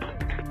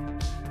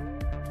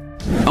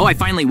 Oh, I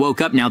finally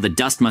woke up now. The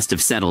dust must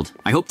have settled.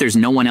 I hope there's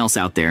no one else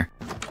out there.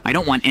 I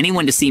don't want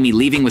anyone to see me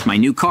leaving with my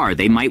new car.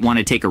 They might want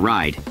to take a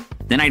ride.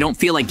 Then I don't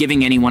feel like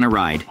giving anyone a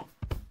ride.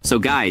 So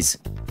guys,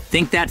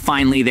 think that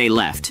finally they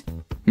left.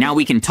 Now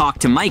we can talk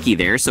to Mikey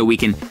there so we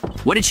can…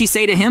 What did she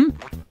say to him?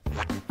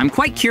 I'm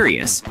quite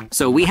curious,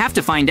 so we have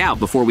to find out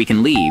before we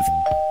can leave.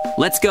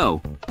 Let's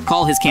go.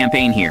 Call his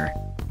campaign here.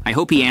 I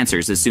hope he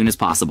answers as soon as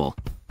possible.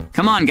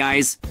 Come on,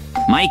 guys.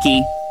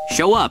 Mikey,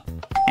 show up.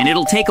 And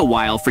it'll take a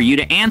while for you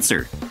to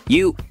answer.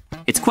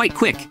 It's quite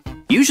quick.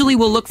 Usually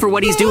we'll look for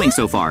what he's doing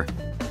so far.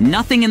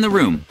 Nothing in the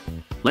room.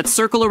 Let's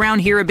circle around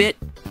here a bit.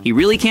 He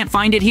really can't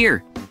find it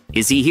here.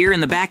 Is he here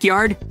in the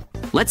backyard?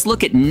 Let's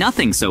look at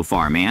nothing so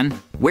far, man.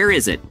 Where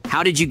is it?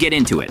 How did you get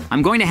into it?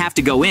 I'm going to have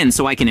to go in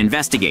so I can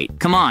investigate.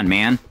 Come on,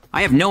 man.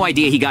 I have no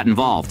idea he got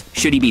involved.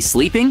 Should he be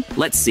sleeping?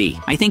 Let's see.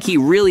 I think he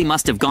really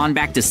must have gone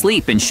back to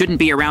sleep and shouldn't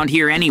be around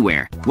here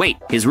anywhere. Wait,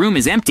 his room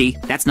is empty.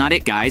 That's not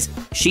it, guys.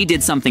 She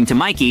did something to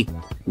Mikey.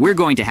 We're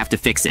going to have to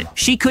fix it.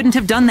 She couldn't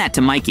have done that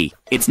to Mikey.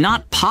 It's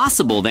not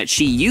possible that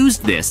she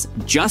used this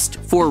just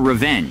for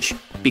revenge.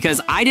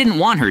 Because I didn't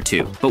want her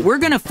to. But we're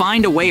gonna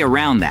find a way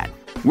around that.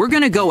 We're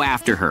gonna go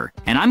after her,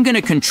 and I'm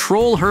gonna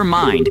control her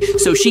mind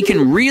so she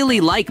can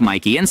really like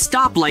Mikey and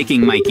stop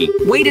liking Mikey.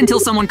 Wait until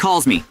someone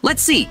calls me.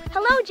 Let's see.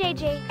 Hello,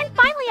 JJ. And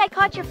finally I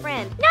caught your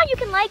friend. Now you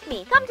can like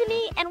me. Come to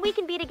me and we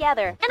can be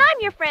together. And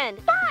I'm your friend.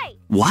 Bye!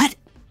 What?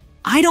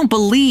 I don't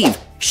believe.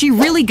 She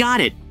really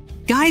got it.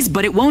 Guys,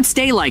 but it won't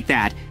stay like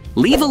that.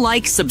 Leave a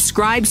like,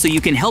 subscribe so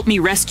you can help me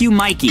rescue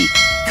Mikey.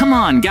 Come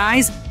on,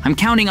 guys. I'm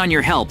counting on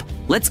your help.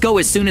 Let's go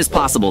as soon as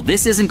possible.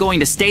 This isn't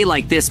going to stay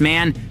like this,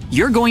 man.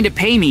 You're going to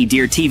pay me,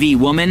 dear TV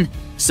woman.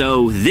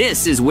 So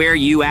this is where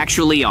you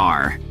actually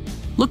are.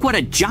 Look what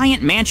a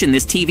giant mansion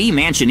this TV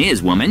mansion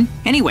is, woman.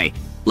 Anyway,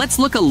 let's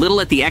look a little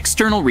at the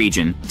external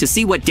region to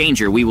see what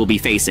danger we will be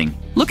facing.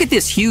 Look at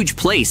this huge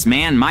place,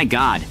 man, my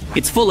God.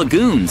 It's full of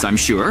goons, I'm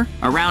sure.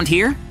 Around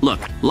here, look,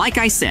 like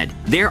I said,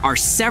 there are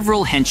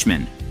several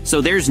henchmen.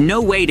 So there's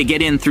no way to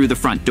get in through the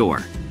front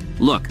door.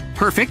 Look,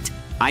 perfect.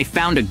 I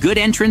found a good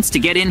entrance to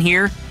get in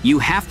here. You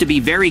have to be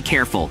very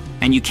careful,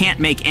 and you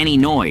can't make any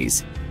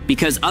noise,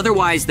 because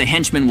otherwise the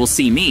henchmen will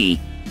see me,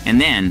 and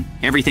then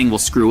everything will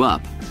screw up.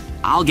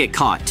 I'll get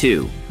caught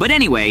too. But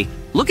anyway,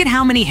 look at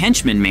how many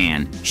henchmen,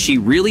 man. She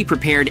really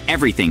prepared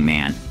everything,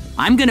 man.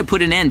 I'm gonna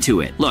put an end to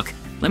it. Look,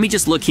 let me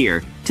just look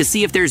here to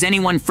see if there's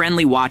anyone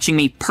friendly watching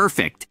me.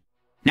 Perfect.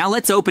 Now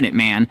let's open it,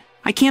 man.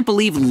 I can't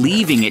believe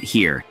leaving it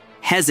here.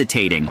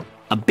 Hesitating.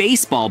 A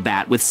baseball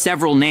bat with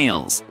several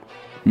nails.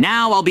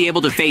 Now I'll be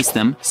able to face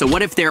them, so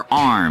what if they're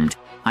armed?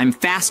 I'm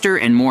faster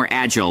and more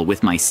agile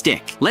with my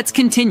stick. Let's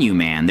continue,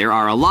 man. There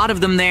are a lot of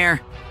them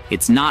there.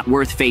 It's not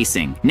worth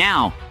facing.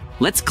 Now,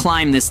 let's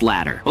climb this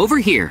ladder. Over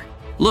here.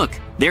 Look,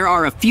 there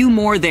are a few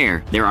more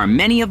there. There are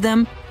many of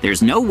them.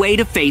 There's no way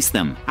to face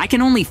them. I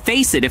can only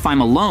face it if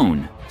I'm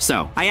alone.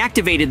 So, I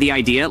activated the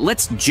idea,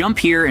 let's jump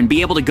here and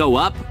be able to go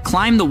up,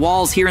 climb the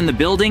walls here in the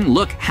building.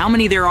 Look how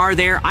many there are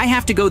there. I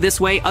have to go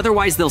this way,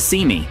 otherwise they'll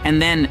see me.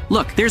 And then,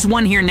 look, there's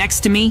one here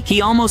next to me.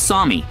 He almost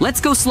saw me. Let's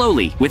go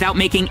slowly, without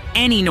making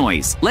any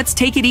noise. Let's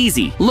take it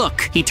easy.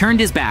 Look, he turned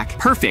his back.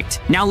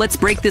 Perfect. Now let's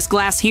break this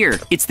glass here.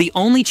 It's the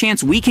only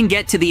chance we can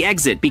get to the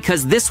exit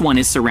because this one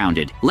is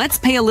surrounded. Let's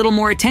pay a little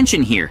more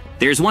attention here.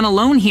 There's one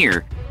alone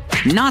here.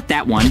 Not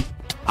that one.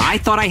 I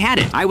thought I had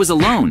it. I was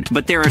alone,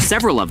 but there are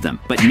several of them.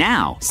 But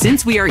now,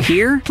 since we are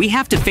here, we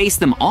have to face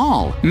them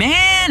all.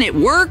 Man, it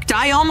worked!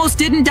 I almost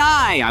didn't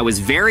die! I was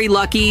very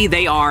lucky.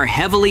 They are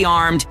heavily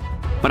armed,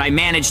 but I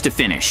managed to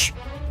finish.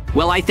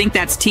 Well, I think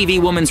that's TV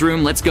Woman's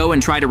room. Let's go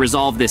and try to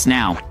resolve this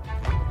now.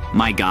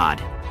 My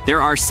God,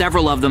 there are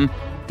several of them.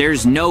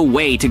 There's no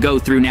way to go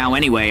through now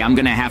anyway. I'm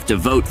gonna have to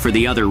vote for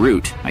the other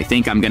route. I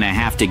think I'm gonna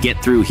have to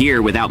get through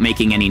here without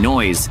making any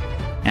noise.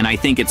 and I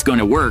think it's going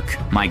to work.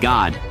 My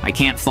God, I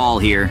can't fall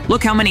here.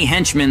 Look how many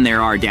henchmen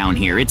there are down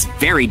here. It's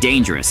very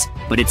dangerous,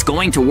 but it's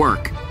going to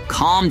work.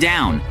 Calm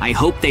down. I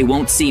hope they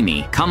won't see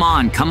me. Come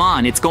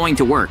on, it's going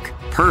to work.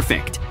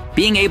 Perfect.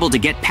 Being able to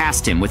get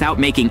past him without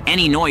making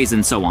any noise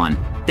and so on.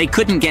 They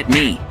couldn't get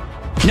me.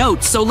 No,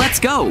 so let's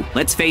go.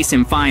 Let's face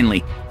him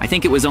finally. I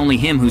think it was only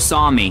him who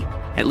saw me.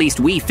 At least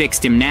we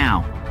fixed him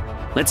now.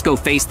 Let's go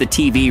face the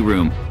TV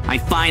room. I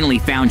finally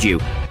found you.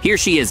 Here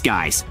she is,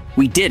 guys.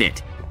 We did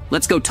it.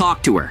 Let's go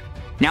talk to her.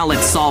 Now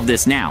let's solve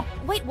this now.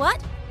 Wait,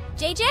 what?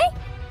 JJ?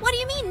 What do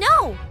you mean,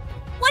 no?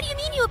 What do you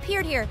mean you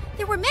appeared here?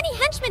 There were many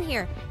henchmen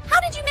here.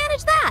 How did you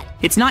manage that?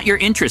 It's not your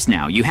interest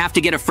now. You have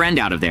to get a friend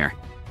out of there.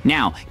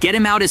 Now, get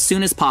him out as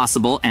soon as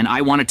possible, and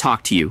I want to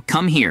talk to you.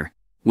 Come here.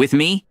 With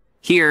me?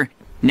 Here.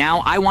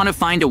 Now, I want to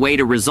find a way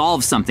to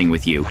resolve something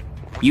with you.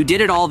 You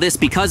did it all this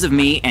because of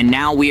me, and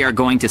now we are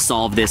going to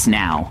solve this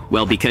now.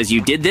 Well, because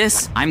you did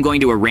this, I'm going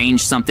to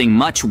arrange something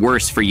much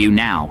worse for you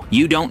now.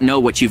 You don't know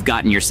what you've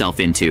gotten yourself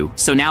into.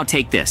 So now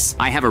take this.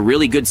 I have a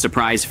really good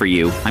surprise for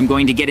you. I'm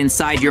going to get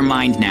inside your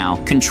mind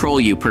now,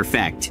 control you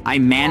perfect. I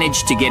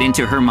managed to get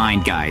into her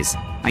mind, guys.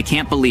 I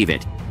can't believe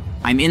it.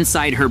 I'm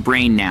inside her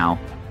brain now.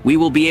 We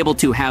will be able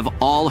to have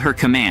all her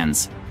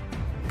commands.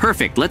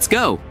 Perfect, let's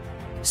go.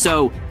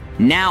 So,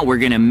 now we're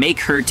gonna make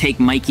her take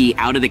Mikey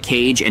out of the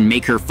cage and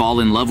make her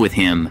fall in love with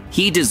him.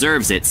 He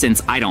deserves it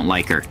since I don't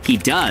like her. He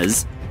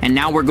does. And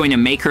now we're going to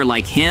make her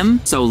like him,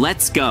 so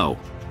let's go.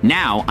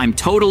 Now I'm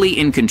totally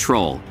in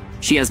control.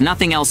 She has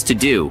nothing else to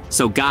do.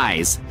 So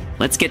guys,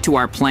 let's get to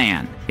our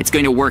plan. It's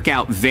going to work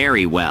out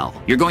very well.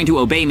 You're going to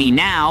obey me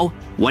now.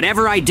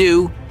 Whatever I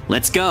do,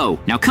 let's go.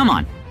 Now come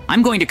on.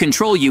 I'm going to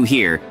control you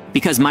here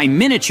because my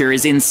miniature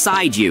is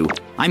inside you.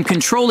 I'm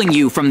controlling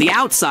you from the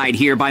outside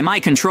here by my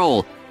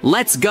control.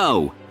 Let's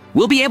go.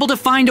 We'll be able to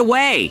find a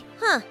way.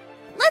 Huh.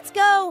 Let's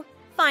go.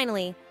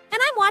 Finally.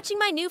 And I'm watching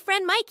my new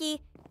friend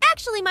Mikey.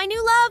 Actually, my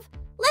new love.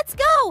 Let's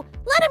go.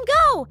 Let him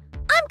go.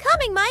 I'm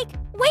coming, Mike.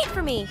 Wait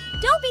for me.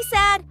 Don't be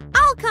sad.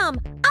 I'll come.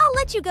 I'll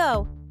let you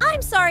go.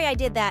 I'm sorry I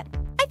did that.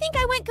 I think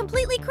I went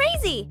completely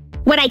crazy.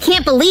 What I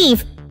can't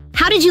believe.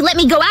 How did you let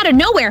me go out of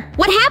nowhere?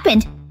 What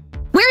happened?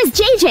 Where is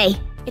JJ?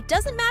 It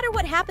doesn't matter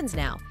what happens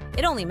now.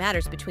 It only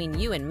matters between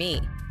you and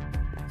me.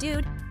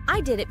 Dude,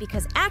 I did it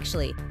because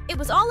actually, it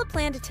was all a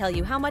plan to tell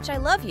you how much I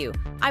love you.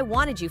 I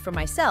wanted you for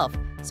myself,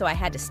 so I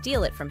had to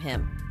steal it from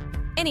him.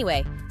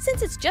 Anyway,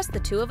 since it's just the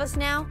two of us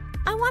now,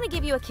 I want to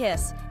give you a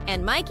kiss.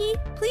 And Mikey,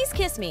 please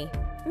kiss me.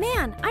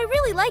 Man, I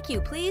really like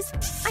you, please.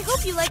 I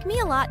hope you like me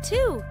a lot,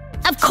 too.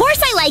 Of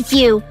course I like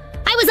you.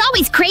 I was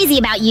always crazy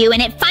about you,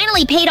 and it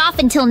finally paid off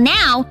until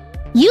now.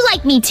 You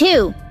like me,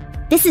 too.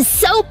 This is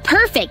so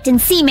perfect, and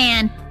see,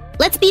 man,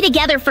 let's be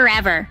together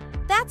forever.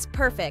 That's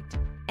perfect.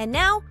 And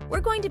now,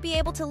 we're going to be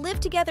able to live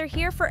together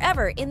here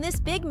forever in this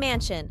big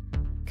mansion.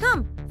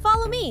 Come,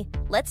 follow me.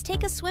 Let's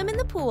take a swim in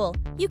the pool.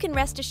 You can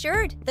rest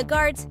assured, the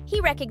guards,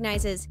 he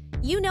recognizes.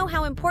 You know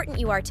how important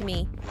you are to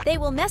me. They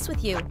will mess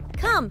with you.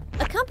 Come,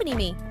 accompany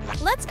me.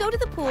 Let's go to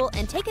the pool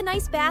and take a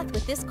nice bath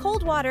with this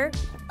cold water.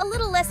 A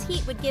little less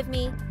heat would give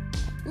me.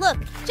 Look,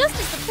 just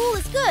as the pool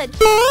is good.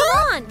 Come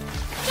on,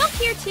 jump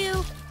here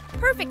too.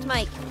 Perfect,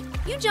 Mike.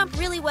 You jump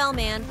really well,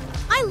 man.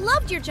 I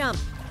loved your jump.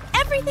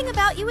 Everything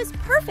about you is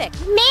perfect.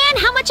 Man,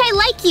 how much I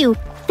like you.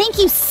 Thank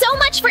you so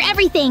much for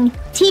everything.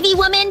 TV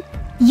woman,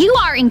 you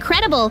are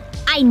incredible.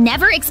 I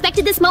never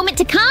expected this moment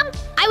to come.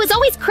 I was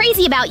always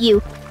crazy about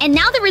you. And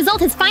now the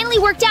result has finally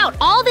worked out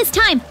all this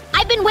time.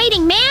 I've been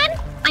waiting, man.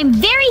 I'm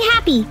very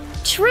happy.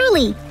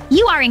 Truly,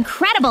 you are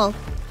incredible.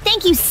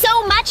 Thank you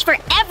so much for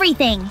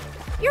everything.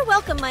 You're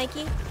welcome,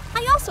 Mikey.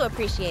 I also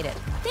appreciate it.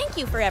 Thank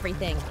you for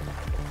everything.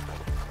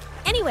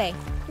 Anyway,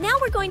 now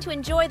we're going to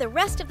enjoy the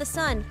rest of the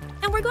sun,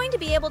 and we're going to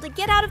be able to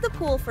get out of the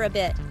pool for a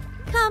bit.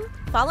 Come,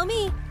 follow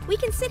me. We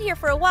can sit here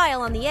for a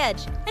while on the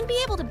edge and be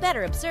able to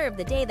better observe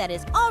the day that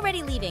is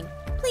already leaving.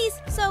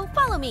 Please, so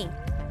follow me.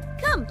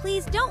 Come,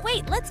 please, don't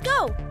wait. Let's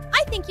go.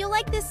 I think you'll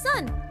like this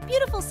sun.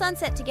 Beautiful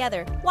sunset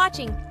together,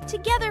 watching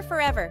together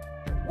forever.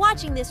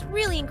 Watching this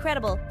really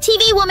incredible.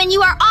 TV woman,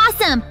 you are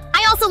awesome.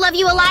 I also love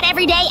you a lot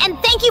every day, and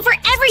thank you for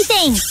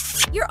everything.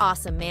 You're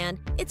awesome, man.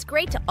 It's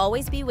great to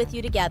always be with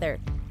you together.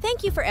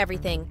 Thank you for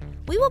everything.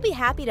 We will be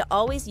happy to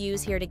always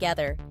use here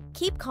together.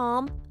 Keep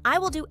calm. I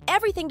will do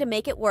everything to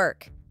make it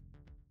work.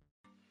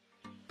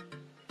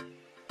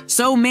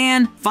 So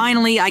man,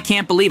 finally, I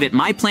can't believe it.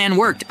 My plan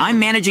worked. I'm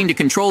managing to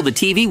control the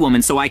TV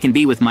woman so I can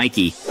be with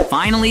Mikey.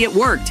 Finally, it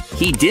worked.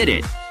 He did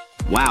it.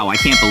 Wow, I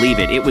can't believe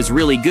it. It was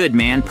really good,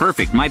 man.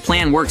 Perfect. My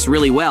plan works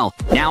really well.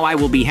 Now I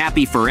will be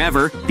happy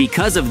forever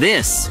because of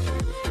this.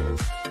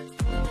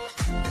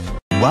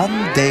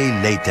 One day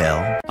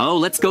later. Oh,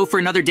 let's go for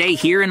another day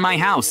here in my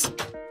house.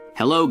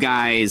 Hello,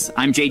 guys.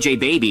 I'm JJ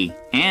Baby,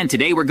 and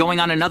today we're going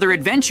on another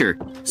adventure.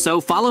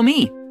 So follow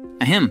me.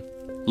 Ahem.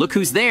 Look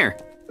who's there.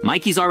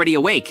 Mikey's already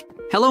awake.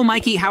 Hello,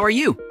 Mikey. How are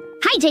you?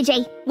 Hi,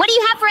 JJ. What do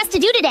you have for us to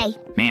do today?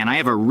 Man, I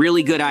have a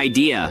really good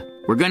idea.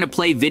 We're going to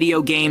play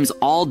video games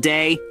all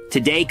day.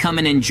 Today, come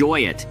and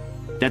enjoy it.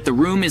 That the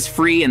room is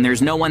free and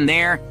there's no one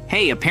there.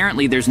 Hey,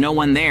 apparently there's no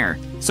one there.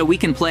 So we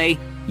can play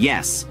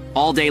Yes,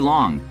 all day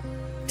long.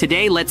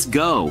 Today, let's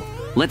go.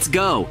 Let's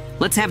go.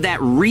 Let's have that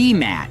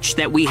rematch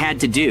that we had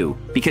to do,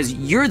 because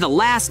you're the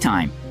last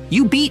time.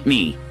 You beat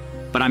me,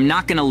 but I'm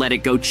not gonna let it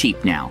go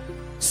cheap now.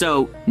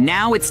 So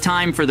now it's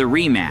time for the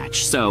rematch.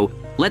 So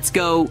let's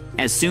go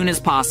as soon as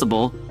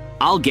possible.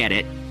 I'll get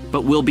it,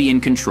 but we'll be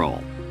in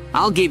control.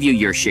 I'll give you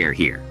your share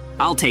here.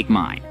 I'll take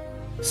mine.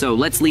 So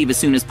let's leave as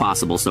soon as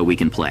possible so we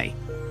can play.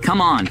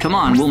 Come on,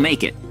 we'll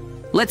make it.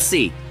 Let's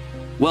see.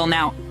 Well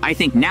now, I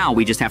think now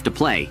we just have to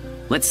play.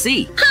 Let's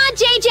see.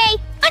 JJ,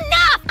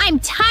 enough! I'm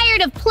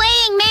tired of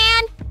playing,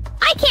 man!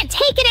 I can't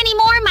take it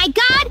anymore, my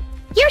God!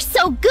 You're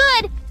so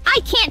good! I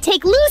can't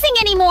take losing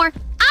anymore!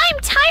 I'm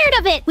tired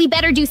of it! We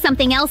better do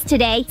something else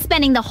today.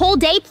 Spending the whole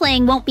day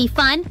playing won't be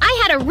fun.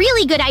 I had a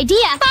really good idea.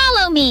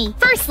 Follow me!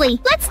 Firstly,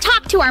 let's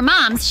talk to our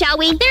moms, shall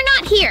we? They're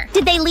not here.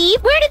 Did they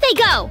leave? Where did they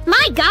go?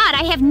 My God,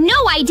 I have no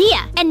idea.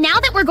 And now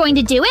that we're going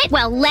to do it,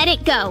 well, let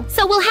it go.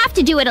 So we'll have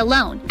to do it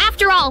alone.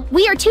 After all,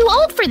 we are too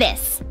old for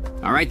this.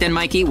 All right then,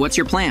 Mikey, what's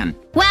your plan?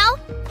 Well,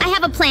 I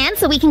have a plan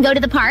so we can go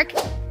to the park.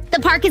 The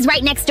park is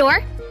right next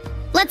door.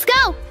 Let's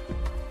go!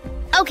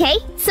 Okay,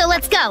 so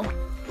let's go.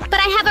 But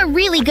I have a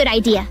really good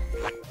idea.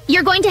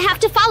 You're going to have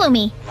to follow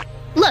me.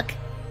 Look,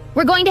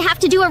 we're going to have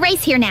to do a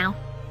race here now.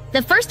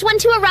 The first one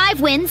to arrive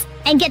wins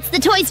and gets the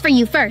toys for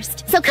you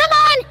first. So come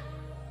on!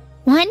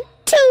 1,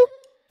 2,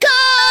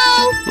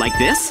 go! Like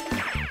this?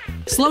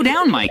 Slow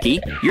down, Mikey.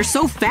 You're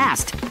so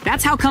fast.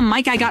 That's how come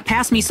Mikey got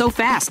past me so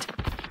fast.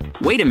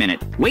 Wait a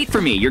minute. Wait for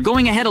me. You're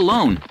going ahead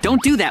alone.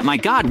 Don't do that. My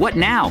God, what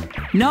now?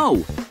 No.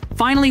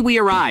 Finally, we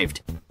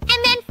arrived.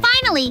 And then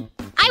finally,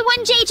 I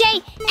won, JJ,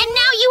 and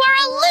now you are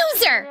a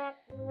loser!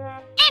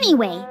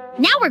 Anyway,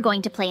 now we're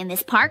going to play in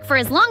this park for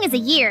as long as a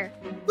year.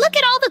 Look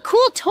at all the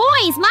cool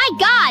toys, my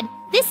God!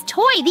 These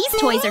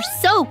toys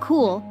are so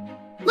cool.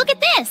 Look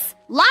at this,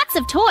 lots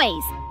of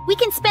toys. We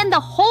can spend the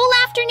whole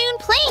afternoon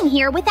playing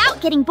here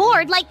without getting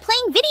bored like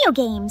playing video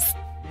games.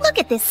 Look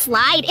at this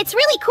slide, it's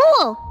really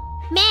cool.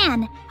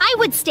 Man, I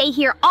would stay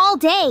here all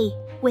day,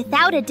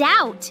 without a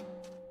doubt.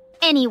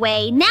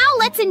 Anyway, now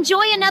let's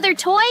enjoy another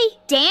toy.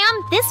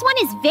 Damn, this one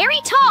is very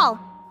tall.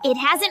 It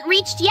hasn't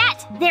reached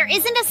yet. There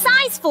isn't a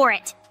size for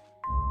it.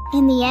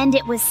 In the end,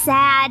 it was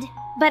sad.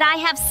 But I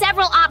have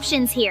several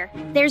options here.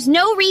 There's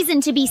no reason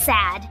to be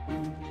sad.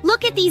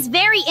 Look at these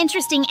very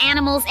interesting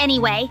animals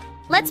anyway.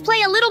 Let's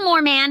play a little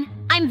more, man.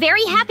 I'm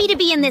very happy to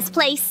be in this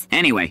place.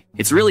 Anyway,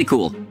 it's really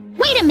cool.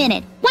 Wait a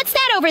minute. What's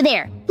that over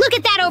there? Look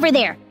at that over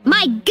there.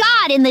 My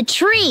God, in the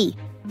tree.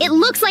 It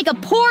looks like a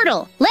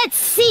portal. Let's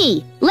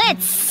see.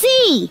 Let's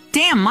see.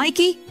 Damn,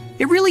 Mikey.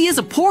 It really is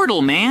a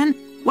portal, man.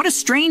 What a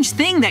strange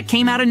thing that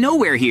came out of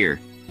nowhere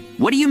here.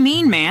 What do you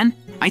mean, man?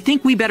 I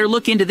think we better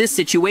look into this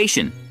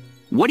situation.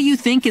 What do you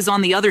think is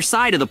on the other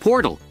side of the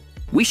portal?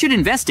 We should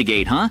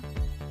investigate, huh?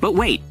 But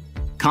wait.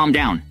 Calm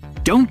down.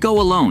 Don't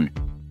go alone.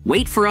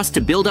 Wait for us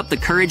to build up the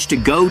courage to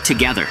go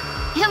together.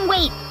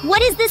 Wait,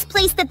 what is this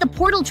place that the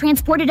portal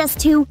transported us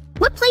to?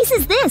 What place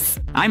is this?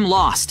 I'm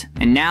lost,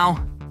 and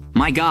now,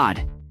 my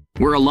God,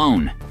 we're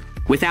alone.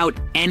 Without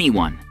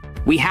anyone.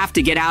 We have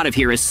to get out of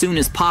here as soon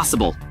as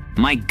possible.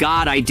 My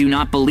God, I do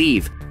not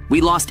believe. We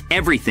lost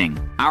everything.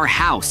 Our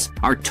house,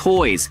 our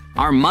toys,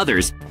 our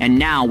mothers, and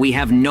now we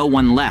have no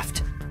one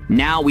left.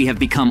 Now we have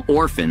become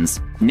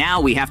orphans. Now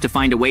we have to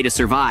find a way to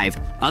survive,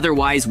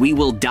 otherwise we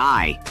will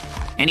die.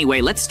 Anyway,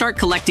 let's start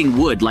collecting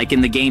wood like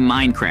in the game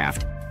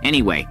Minecraft.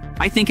 Anyway,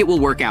 I think it will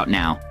work out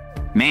now.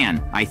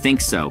 Man, I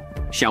think so.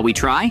 Shall we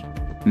try?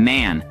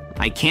 Man,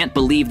 I can't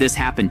believe this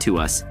happened to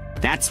us.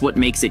 That's what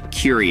makes it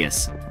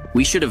curious.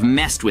 We should have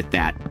messed with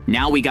that.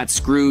 Now we got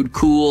screwed,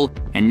 cool,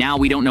 and now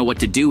we don't know what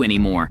to do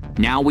anymore.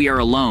 Now we are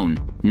alone,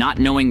 not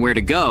knowing where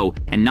to go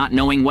and not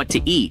knowing what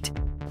to eat.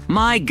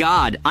 My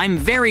God, I'm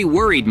very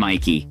worried,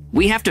 Mikey.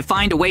 We have to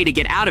find a way to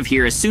get out of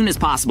here as soon as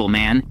possible,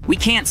 man. We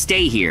can't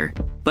stay here.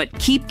 But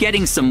keep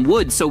getting some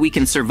wood so we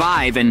can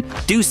survive and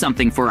do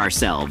something for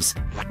ourselves.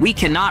 We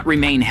cannot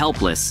remain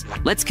helpless.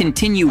 Let's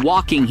continue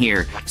walking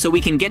here so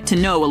we can get to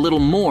know a little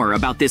more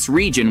about this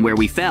region where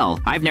we fell.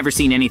 I've never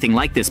seen anything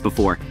like this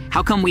before.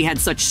 How come we had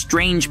such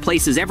strange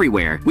places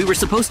everywhere? We were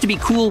supposed to be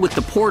cool with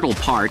the portal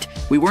part.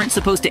 We weren't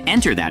supposed to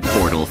enter that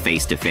portal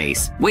face to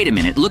face. Wait a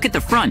minute, look at the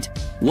front.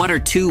 What are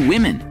two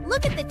women?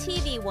 Look at the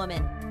TV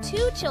woman.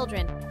 2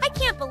 children. I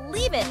can't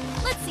believe it.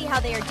 Let's see how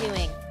they are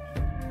doing.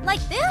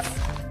 Like this?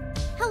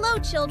 Hello,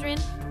 children.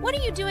 What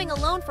are you doing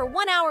alone for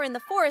 1 hour in the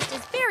forest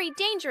is very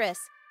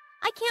dangerous.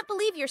 I can't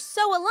believe you're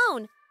so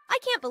alone. I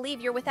can't believe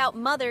you're without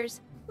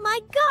mothers. My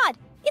God,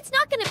 it's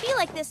not going to be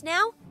like this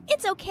now.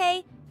 It's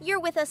okay.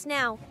 You're with us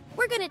now.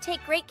 We're going to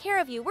take great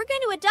care of you. We're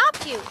going to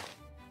adopt you.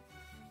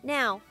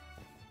 Now.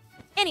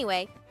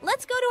 Anyway,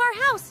 let's go to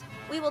our house.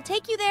 We will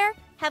take you there,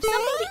 have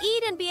something to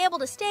eat, and be able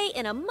to stay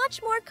in a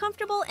much more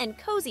comfortable and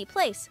cozy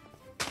place.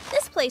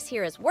 This place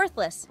here is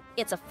worthless.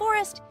 It's a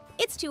forest.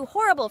 It's too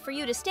horrible for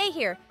you to stay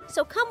here,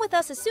 so come with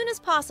us as soon as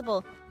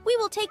possible. We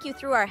will take you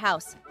through our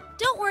house.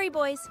 Don't worry,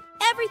 boys.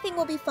 Everything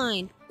will be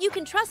fine. You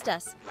can trust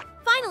us.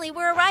 Finally,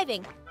 we're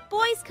arriving.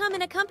 Boys, come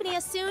and accompany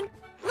us soon.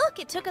 Look,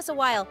 it took us a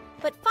while,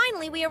 but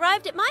finally we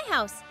arrived at my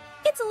house.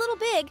 It's a little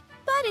big,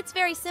 but it's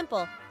very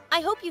simple.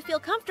 I hope you feel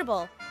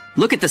comfortable.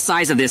 Look at the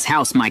size of this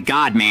house, my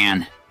god,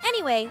 man.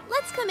 Anyway,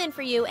 let's come in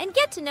for you and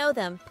get to know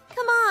them.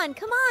 Come on,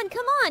 come on,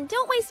 come on.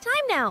 Don't waste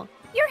time now.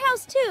 Your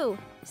house too.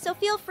 So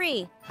feel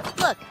free.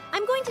 Look,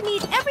 I'm going to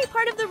need every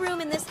part of the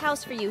room in this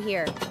house for you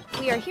here.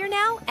 We are here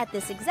now at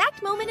this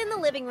exact moment in the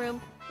living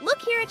room. Look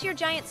here at your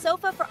giant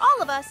sofa for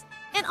all of us,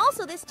 and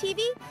also this TV,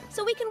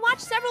 so we can watch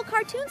several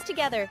cartoons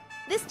together.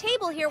 This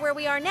table here where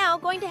we are now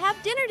going to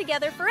have dinner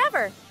together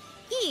forever.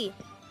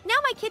 Now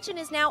my kitchen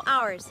is now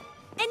ours.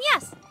 And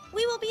yes,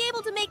 we will be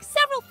able to make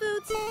several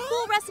foods,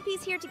 cool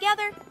recipes here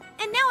together.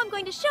 And now I'm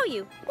going to show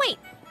you. Wait,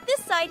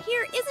 this side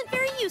here isn't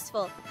very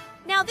useful.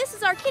 Now this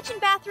is our kitchen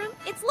bathroom.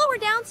 It's lower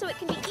down so it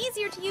can be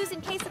easier to use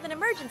in case of an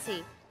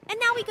emergency. And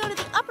now we go to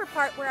the upper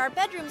part where our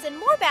bedrooms and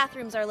more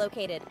bathrooms are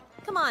located.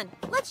 Come on,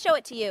 let's show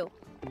it to you.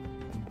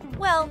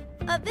 Well,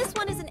 this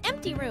one is an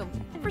empty room.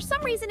 For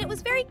some reason, it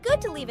was very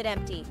good to leave it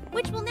empty,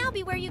 which will now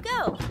be where you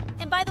go.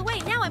 And by the way,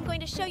 now I'm going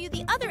to show you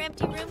the other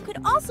empty room could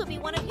also be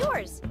one of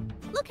yours.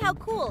 Look how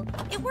cool.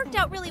 It worked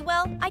out really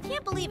well. I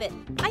can't believe it.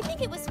 I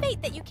think it was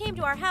fate that you came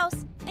to our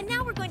house. And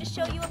now we're going to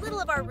show you a little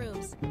of our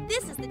rooms.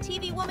 This is the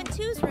TV Woman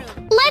 2's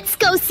room. Let's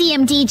go see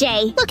him,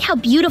 DJ. Look how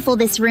beautiful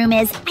this room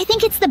is. I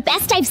think it's the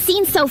best I've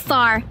seen so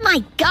far.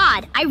 My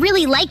God, I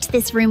really liked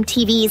this room,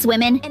 TV's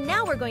women. And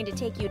now we're going to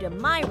take you to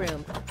my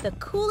room, the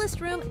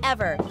coolest room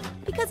ever.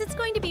 Because it's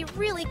going to be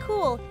really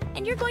cool,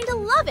 and you're going to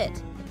love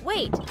it.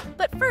 Wait,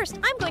 but first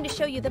I'm going to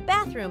show you the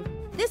bathroom.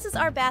 This is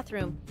our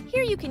bathroom.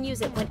 Here you can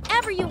use it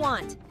whenever you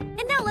want.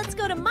 And now let's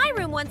go to my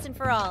room once and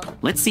for all.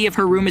 Let's see if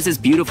her room is as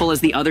beautiful as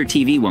the other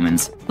TV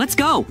woman's. Let's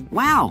go.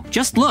 Wow,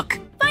 just look.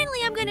 Finally,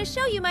 I'm going to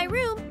show you my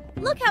room.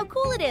 Look how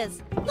cool it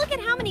is. Look at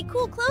how many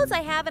cool clothes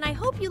I have, and I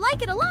hope you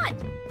like it a lot.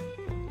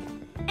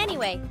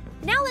 Anyway,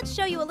 now let's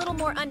show you a little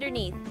more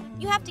underneath.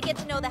 You have to get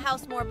to know the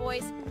house more,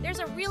 boys. There's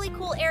a really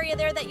cool area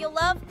there that you'll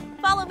love.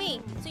 Follow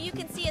me so you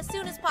can see as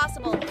soon as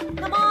possible.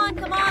 Come on,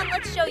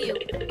 let's show you.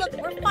 Look,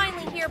 we're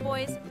finally here,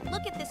 boys.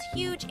 Look at this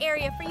huge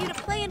area for you to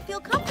play and feel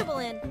comfortable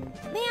in.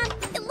 Man,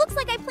 it looks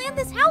like I planned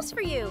this house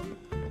for you.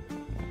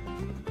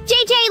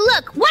 JJ,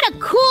 look, what a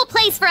cool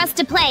place for us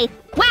to play.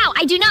 Wow,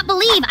 I do not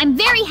believe I'm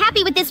very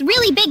happy with this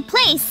really big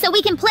place so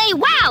we can play.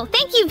 Wow,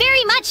 thank you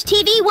very much,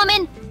 TV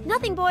woman.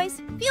 Nothing,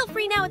 boys. Feel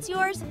free now, it's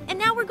yours. And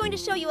now we're going to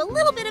show you a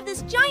little bit of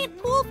this giant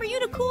pool for you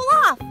to cool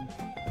off.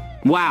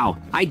 Wow,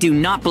 I do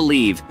not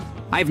believe.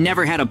 I've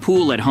never had a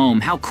pool at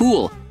home. How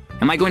cool.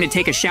 Am I going to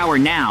take a shower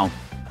now?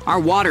 Our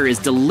water is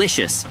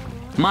delicious.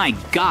 My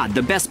God,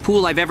 the best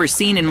pool I've ever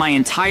seen in my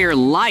entire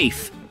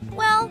life.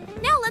 Well,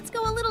 now let's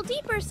go a little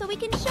deeper so we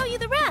can show you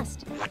the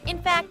rest. In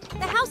fact,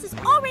 the house is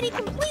already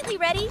completely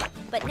ready,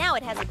 but now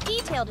it has a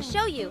detail to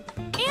show you.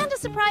 And a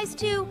surprise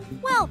too.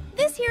 Well,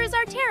 this here is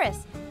our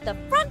terrace, the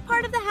front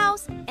part of the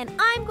house, and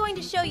I'm going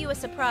to show you a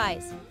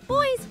surprise.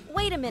 Boys,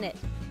 wait a minute.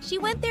 She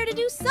went there to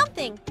do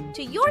something.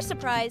 To your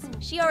surprise,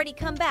 she already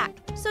come back.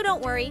 So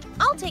don't worry,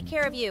 I'll take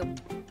care of you.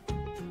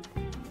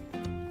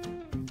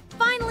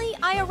 Finally,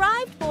 I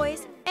arrived,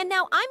 boys, and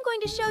now I'm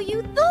going to show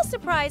you the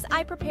surprise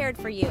I prepared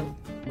for you.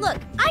 Look,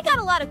 I got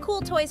a lot of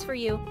cool toys for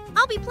you.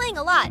 I'll be playing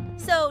a lot,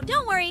 so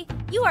don't worry.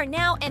 You are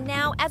now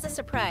as a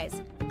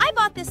surprise. I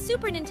bought this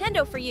Super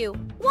Nintendo for you,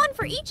 one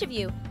for each of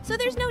you, so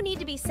there's no need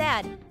to be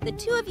sad. The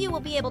two of you will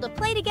be able to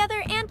play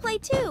together and play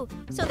too,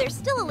 so there's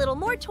still a little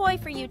more toy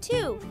for you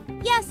too.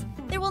 Yes,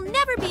 there will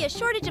never be a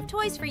shortage of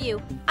toys for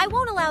you. I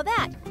won't allow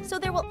that, so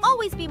there will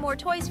always be more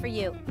toys for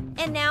you.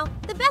 And now,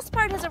 the best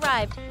part has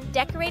arrived.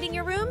 Decorating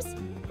your rooms?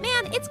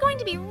 Man, it's going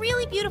to be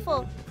really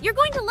beautiful. You're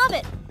going to love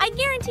it. I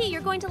guarantee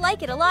you're going to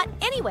like it a lot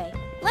anyway.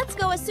 Let's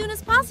go as soon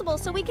as possible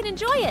so we can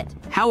enjoy it.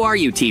 How are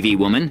you, TV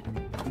woman?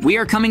 We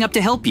are coming up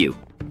to help you.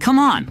 Come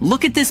on,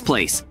 look at this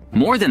place.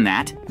 More than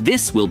that,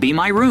 this will be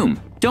my room.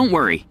 Don't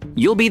worry,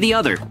 you'll be the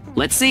other.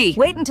 Let's see.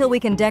 Wait until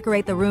we can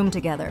decorate the room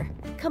together.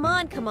 Come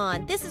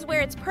on. This is where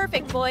it's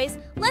perfect, boys.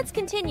 Let's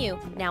continue.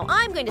 Now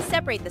I'm going to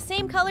separate the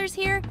same colors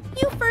here.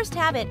 You first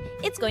have it.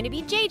 It's going to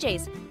be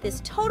JJ's.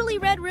 This totally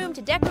red room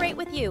to decorate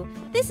with you.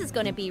 This is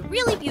going to be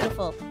really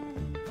beautiful.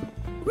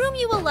 Room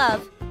you will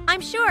love.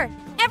 I'm sure.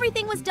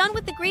 Everything was done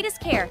with the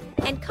greatest care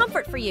and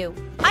comfort for you.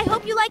 I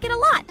hope you like it a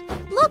lot.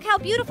 Look how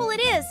beautiful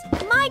it is.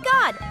 My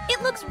God,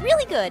 it looks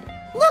really good.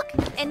 Look,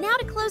 and now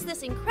to close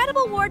this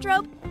incredible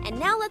wardrobe, and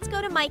now let's go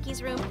to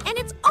Mikey's room, and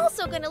it's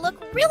also gonna look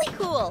really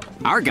cool.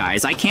 Our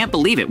guys, I can't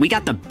believe it. We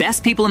got the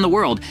best people in the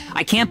world.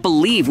 I can't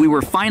believe we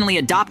were finally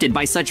adopted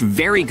by such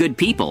very good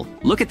people.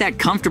 Look at that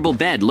comfortable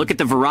bed. Look at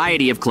the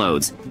variety of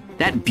clothes.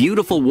 That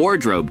beautiful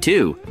wardrobe,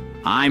 too.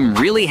 I'm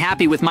really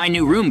happy with my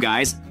new room,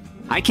 guys.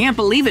 I can't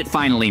believe it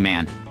finally,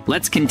 man.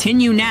 Let's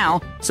continue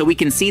now so we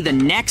can see the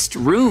next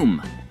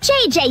room.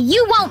 JJ,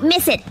 you won't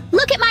miss it.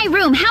 Look at my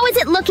room. How is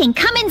it looking?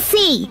 Come and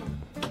see.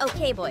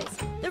 Okay, boys.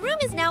 The room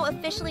is now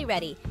officially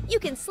ready. You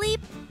can sleep,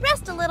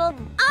 rest a little.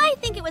 I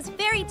think it was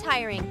very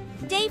tiring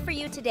day for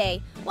you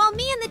today, while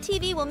me and the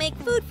TV will make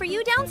food for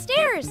you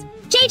downstairs.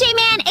 JJ,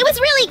 man, it was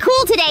really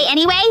cool today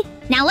anyway.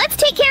 Now let's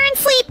take care and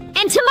sleep,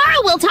 and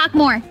tomorrow we'll talk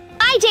more.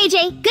 Bye,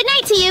 JJ. Good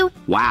night to you.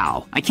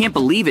 Wow, I can't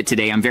believe it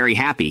today. I'm very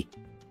happy.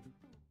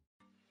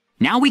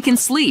 Now we can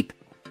sleep.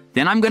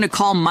 Then I'm gonna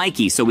call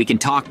Mikey so we can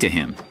talk to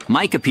him.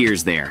 Mike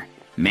appears there.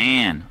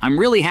 Man, I'm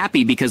really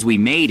happy because we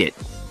made it.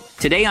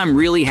 Today I'm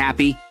really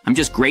happy. I'm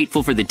just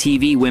grateful for the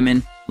TV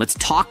women. Let's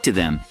talk to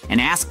them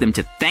and ask them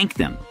to thank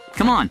them.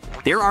 Come on,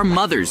 they're our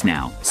mothers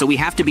now, so we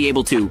have to be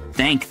able to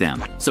thank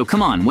them. So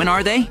come on, when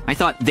are they? I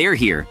thought they're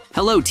here.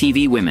 Hello,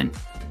 TV women.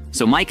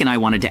 So Mike and I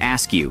wanted to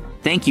ask you,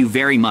 thank you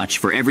very much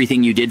for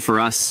everything you did for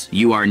us.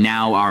 You are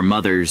now our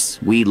mothers.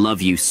 We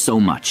love you so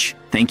much.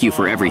 Thank you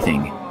for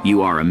everything.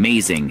 You are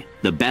amazing.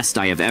 The best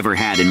I have ever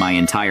had in my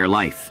entire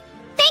life.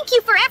 Thank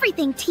you for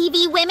everything,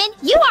 TV women.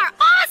 You are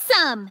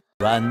awesome.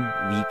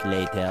 1 week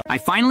later. I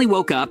finally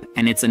woke up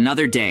and it's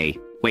another day.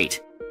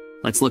 Wait,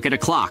 let's look at a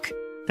clock.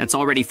 That's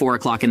already 4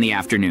 o'clock in the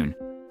afternoon.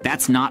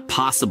 That's not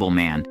possible,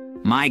 man.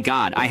 My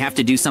God, I have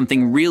to do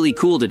something really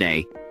cool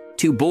today.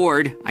 Too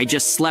bored, I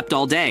just slept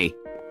all day.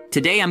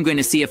 Today I'm going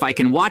to see if I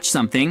can watch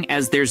something,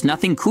 as there's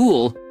nothing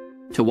cool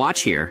to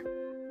watch here.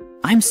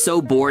 I'm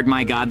so bored,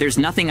 my God, there's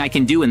nothing I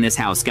can do in this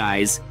house,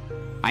 guys.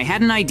 I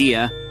had an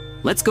idea.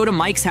 Let's go to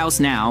Mike's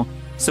house now,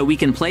 so we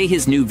can play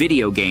his new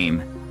video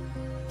game.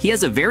 He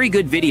has a very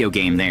good video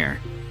game there.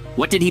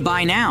 What did he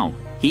buy now?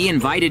 He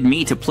invited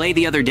me to play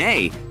the other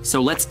day,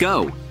 so let's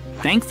go.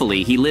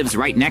 Thankfully, he lives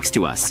right next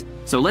to us,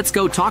 so let's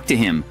go talk to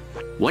him.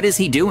 What is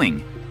he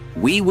doing?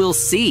 We will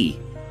see.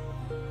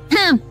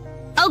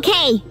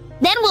 Okay,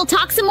 then we'll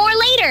talk some more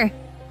later.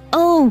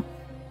 Oh,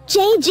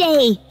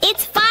 JJ,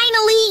 it's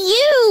finally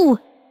you!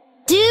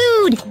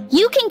 Dude,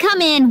 you can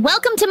come in.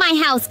 Welcome to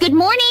my house. Good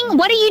morning.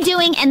 What are you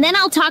doing? And then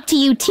I'll talk to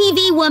you,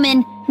 TV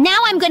woman. Now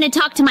I'm going to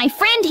talk to my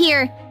friend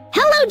here.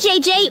 Hello,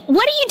 JJ.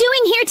 What are you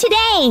doing here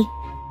today?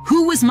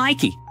 Who was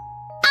Mikey?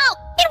 Oh,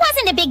 it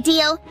wasn't a big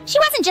deal. She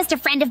wasn't just a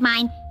friend of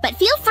mine. But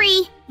feel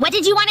free. What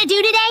did you want to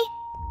do today?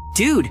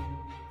 Dude,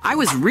 I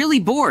was really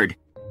bored,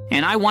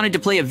 and I wanted to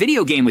play a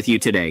video game with you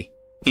today.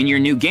 In your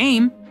new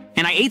game,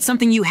 and I ate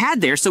something you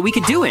had there so we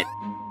could do it.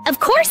 Of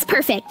course,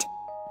 perfect.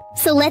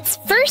 So let's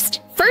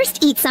first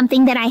eat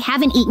something that I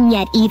haven't eaten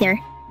yet either.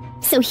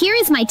 So here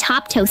is my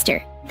top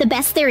toaster, the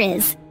best there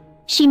is.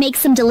 She makes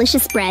some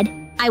delicious bread.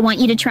 I want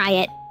you to try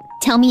it.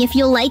 Tell me if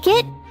you'll like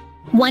it.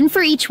 One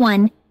for each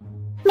one.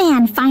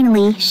 Man,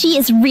 finally, she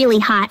is really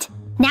hot.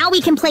 Now we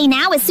can play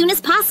now as soon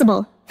as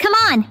possible. Come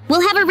on,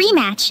 we'll have a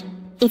rematch.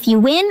 If you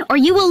win or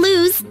you will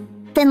lose,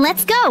 then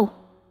let's go.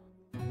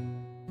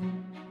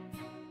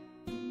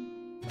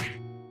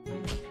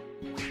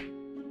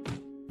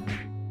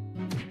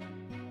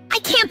 I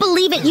can't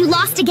believe it, you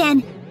lost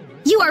again.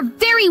 You are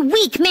very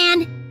weak,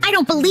 man. I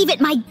don't believe it,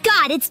 my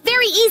God, it's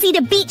very easy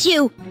to beat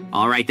you.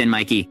 All right then,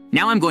 Mikey.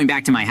 Now I'm going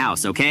back to my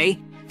house, okay?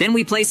 Then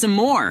we play some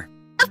more.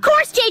 Of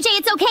course, JJ,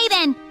 it's okay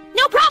then.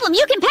 No problem,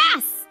 you can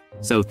pass.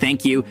 So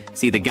thank you.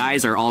 See, the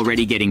guys are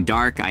already getting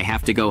dark. I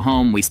have to go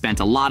home. We spent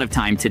a lot of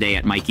time today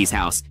at Mikey's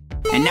house.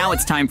 And now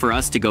it's time for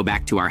us to go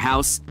back to our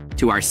house,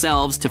 to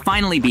ourselves, to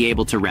finally be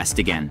able to rest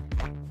again.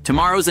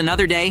 Tomorrow's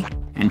another day,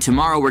 and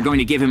tomorrow we're going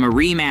to give him a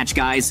rematch,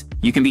 guys.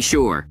 You can be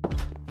sure.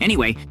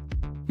 Anyway,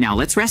 now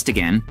let's rest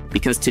again,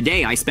 because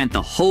today I spent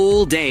the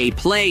whole day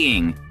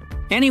playing.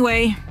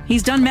 Anyway,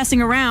 he's done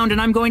messing around,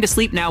 and I'm going to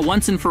sleep now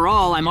once and for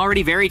all. I'm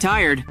already very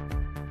tired.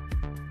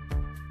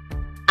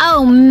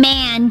 Oh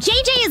man,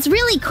 JJ is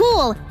really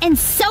cool, and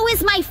so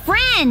is my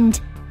friend.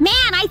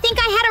 Man, I think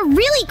I had a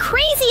really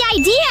crazy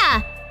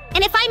idea.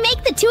 And if I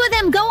make the two of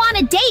them go on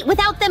a date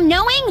without them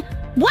knowing,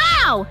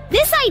 wow,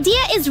 this idea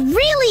is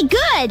really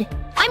good.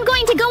 I'm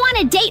going to go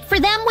on a date for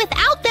them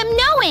without them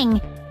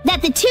knowing.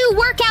 That the two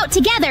work out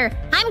together.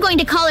 I'm going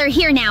to call her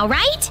here now,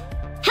 right?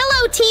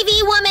 Hello,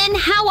 TV woman,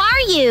 how are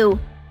you?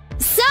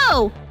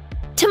 So,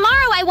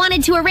 tomorrow I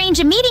wanted to arrange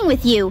a meeting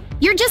with you.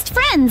 You're just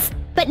friends.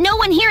 But no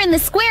one here in the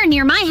square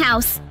near my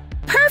house.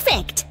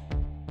 Perfect!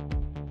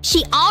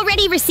 She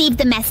already received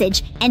the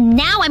message, and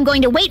now I'm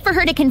going to wait for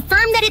her to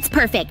confirm that it's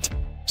perfect.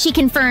 She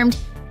confirmed.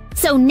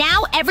 So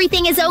now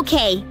everything is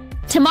okay.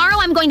 Tomorrow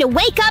I'm going to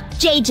wake up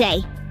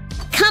JJ.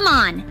 Come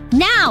on,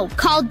 now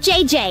call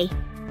JJ.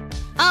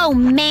 Oh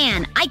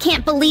man, I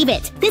can't believe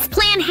it. This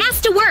plan has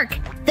to work.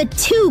 The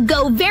two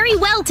go very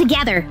well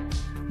together.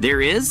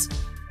 There is?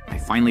 I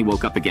finally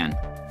woke up again.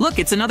 Look,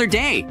 it's another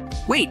day.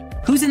 Wait,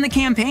 who's in the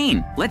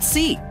campaign? Let's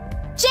see.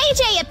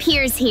 JJ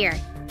appears here.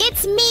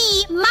 It's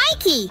me,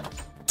 Mikey.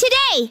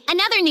 Today,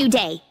 another new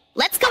day.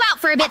 Let's go out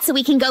for a bit so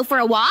we can go for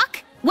a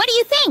walk. What do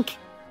you think?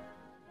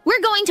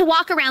 We're going to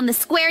walk around the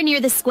square near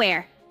the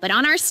square. But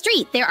on our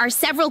street, there are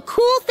several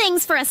cool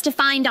things for us to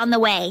find on the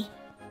way.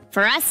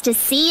 For us to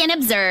see and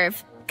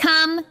observe.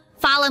 Come,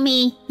 follow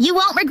me. You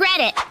won't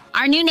regret it.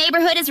 Our new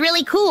neighborhood is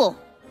really cool.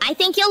 I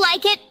think you'll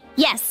like it.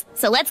 Yes,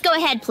 so let's go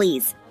ahead,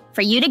 please.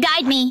 For you to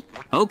guide me.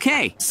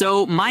 Okay,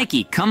 so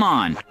Mikey, come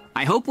on.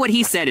 I hope what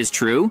he said is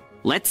true.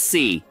 Let's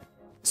see.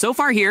 So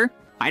far here,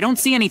 I don't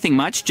see anything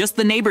much, just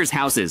the neighbors'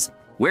 houses.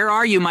 Where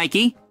are you,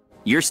 Mikey?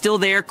 You're still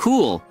there,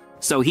 cool.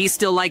 So he's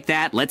still like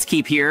that, let's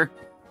keep here.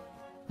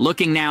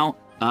 Looking now,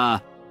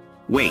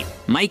 wait,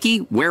 Mikey,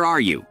 where are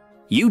you?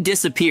 You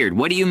disappeared.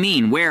 What do you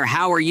mean? Where?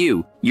 How are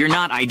you? You're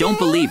not. I don't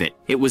believe it.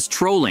 It was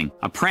trolling.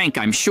 A prank,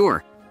 I'm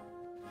sure.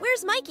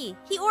 Where's Mikey?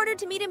 He ordered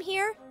to meet him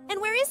here? And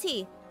where is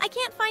he? I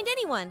can't find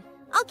anyone.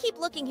 I'll keep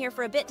looking here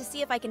for a bit to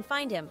see if I can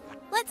find him.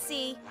 Let's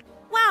see.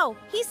 Wow,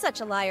 he's such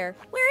a liar.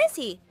 Where is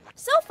he?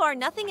 So far,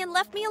 nothing and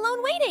left me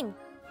alone waiting.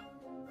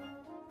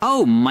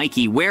 Oh,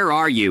 Mikey, where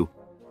are you?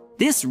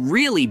 This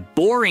really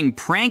boring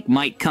prank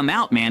might come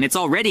out, man. It's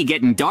already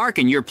getting dark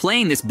and you're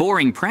playing this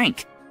boring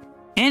prank.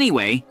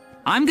 Anyway,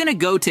 I'm gonna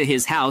go to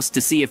his house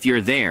to see if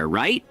you're there,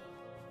 right?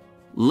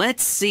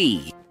 Let's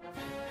see.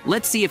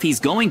 Let's see if he's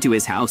going to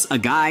his house. A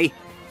guy.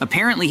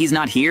 Apparently he's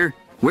not here.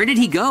 Where did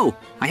he go?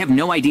 I have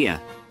no idea.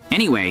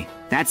 Anyway,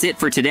 that's it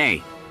for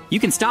today. You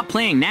can stop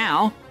playing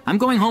now. I'm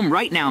going home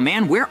right now,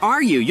 man. Where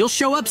are you? You'll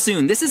show up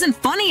soon. This isn't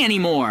funny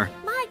anymore.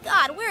 My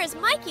God, where is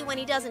Mikey when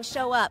he doesn't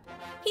show up?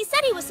 He said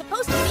he was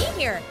supposed to be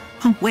here.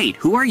 Oh, wait,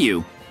 who are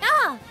you?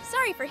 Ah,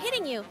 sorry for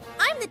hitting you.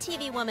 I'm the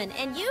TV woman,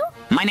 and you?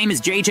 My name is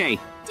JJ.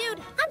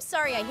 Dude, I'm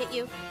sorry I hit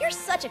you. You're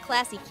such a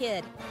classy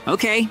kid.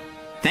 Okay,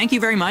 thank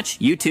you very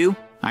much. You too.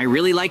 I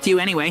really liked you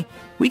anyway.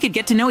 We could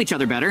get to know each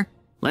other better.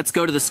 Let's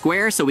go to the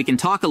square so we can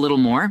talk a little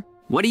more.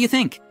 What do you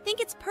think? Think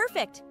it's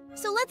perfect.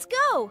 So let's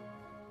go.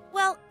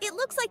 Well, it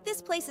looks like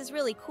this place is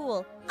really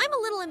cool. I'm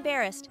a little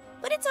embarrassed,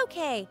 but it's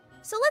okay.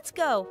 So let's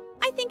go.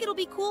 I think it'll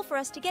be cool for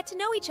us to get to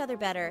know each other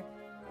better.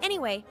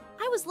 Anyway,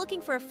 I was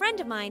looking for a friend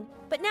of mine,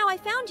 but now I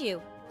found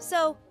you.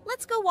 So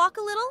let's go walk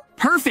a little.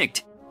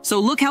 Perfect. So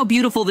look how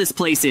beautiful this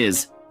place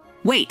is.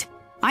 Wait,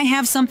 I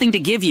have something to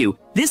give you.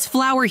 This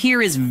flower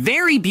here is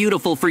very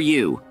beautiful for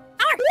you.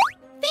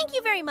 Thank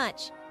you very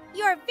much.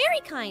 You are very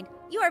kind.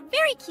 You are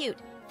very cute.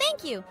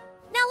 Thank you.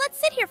 Now let's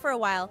sit here for a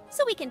while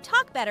so we can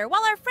talk better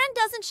while our friend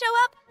doesn't show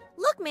up.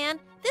 Look, man,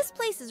 this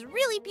place is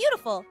really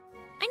beautiful.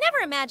 I never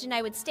imagined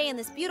I would stay in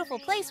this beautiful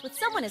place with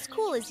someone as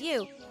cool as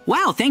you.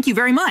 Wow, thank you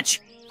very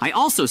much. I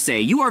also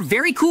say you are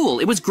very cool.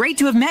 It was great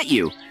to have met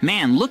you.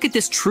 Man, look at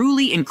this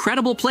truly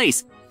incredible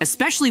place,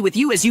 especially with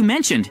you as you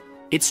mentioned.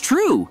 It's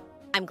true.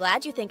 I'm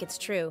glad you think it's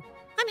true.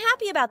 I'm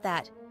happy about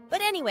that.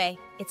 But anyway,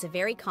 it's a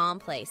very calm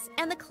place,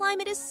 and the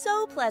climate is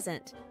so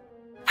pleasant.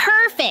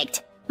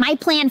 Perfect! My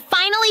plan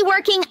finally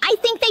working. I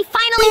think they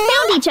finally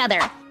found each other.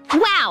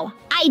 Wow,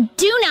 I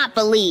do not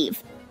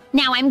believe.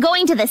 Now I'm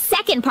going to the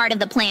second part of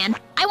the plan.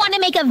 I want to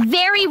make a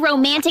very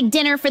romantic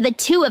dinner for the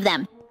two of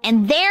them.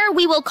 And there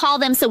we will call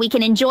them so we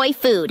can enjoy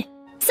food.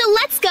 So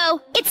let's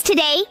go. It's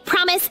today.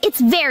 Promise, it's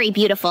very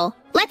beautiful.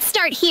 Let's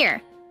start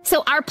here.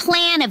 So our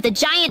plan of the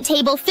giant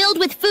table filled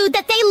with food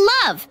that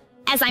they love.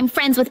 As I'm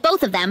friends with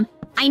both of them,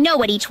 I know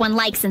what each one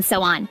likes and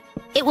so on.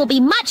 It will be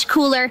much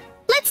cooler.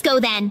 Let's go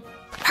then.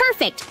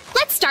 Perfect.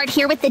 Let's start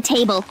here with the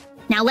table.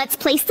 Now let's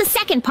place the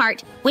second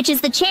part, which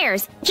is the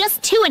chairs.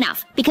 Just two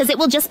enough, because it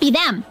will just be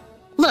them.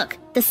 Look,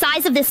 the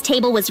size of this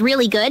table was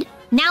really good.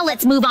 Now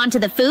let's move on to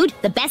the food.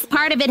 The best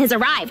part of it has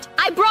arrived.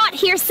 I brought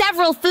here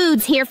several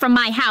foods here from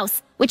my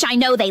house, which I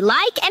know they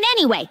like. And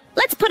anyway,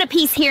 let's put a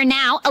piece here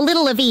now, a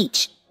little of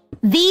each.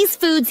 These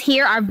foods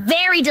here are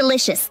very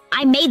delicious.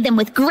 I made them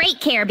with great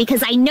care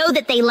because I know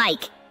that they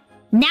like.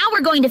 Now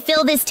we're going to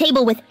fill this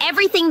table with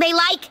everything they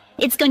like.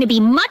 It's going to be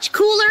much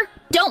cooler.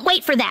 Don't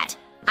wait for that.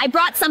 I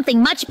brought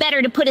something much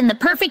better to put in the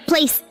perfect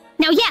place.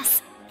 Now,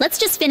 yes, let's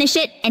just finish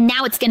it. And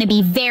now it's going to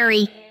be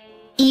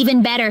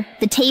even better.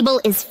 The table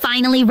is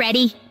finally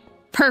ready.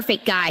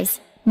 Perfect, guys.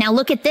 Now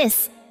look at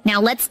this. Now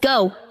let's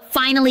go.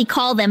 Finally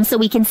call them so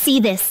we can see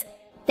this.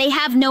 They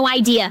have no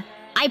idea.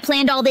 I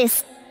planned all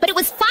this, but it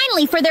was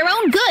finally for their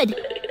own good.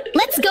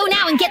 Let's go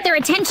now and get their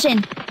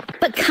attention.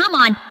 But come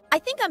on. I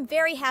think I'm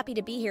very happy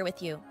to be here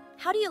with you.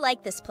 How do you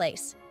like this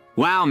place?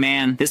 Wow,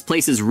 man, this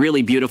place is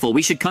really beautiful.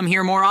 We should come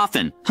here more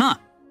often. Huh.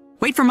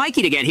 Wait for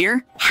Mikey to get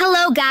here.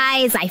 Hello,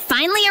 guys. I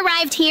finally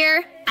arrived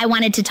here. I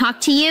wanted to talk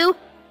to you.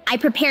 I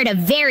prepared a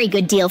very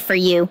good deal for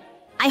you.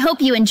 I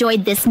hope you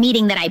enjoyed this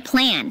meeting that I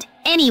planned.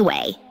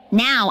 Anyway,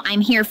 now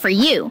I'm here for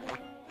you.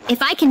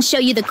 If I can show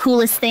you the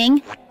coolest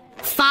thing,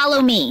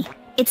 follow me.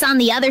 It's on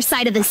the other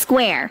side of the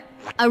square.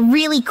 A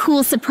really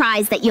cool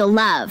surprise that you'll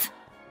love.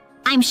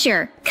 I'm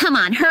sure. Come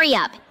on, hurry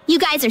up. You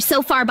guys are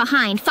so far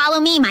behind. Follow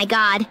me, my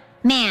God.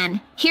 Man,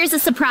 here's a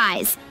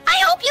surprise.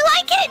 I hope you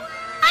like it.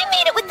 I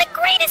made it with the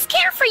greatest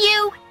care for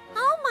you.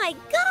 Oh my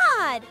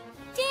God!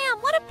 Damn,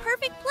 what a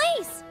perfect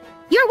place!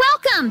 You're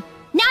welcome.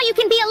 Now you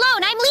can be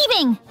alone. I'm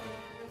leaving.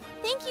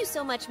 Thank you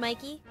so much,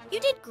 Mikey. You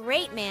did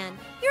great, man.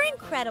 You're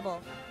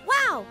incredible.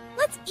 Wow,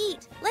 let's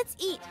eat. Let's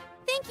eat.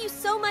 Thank you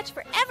so much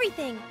for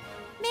everything.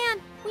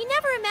 Man, we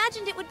never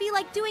imagined it would be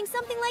like doing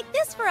something like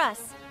this for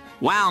us.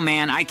 Wow,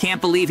 man, I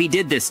can't believe he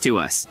did this to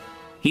us.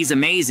 He's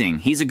amazing.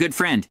 He's a good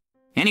friend.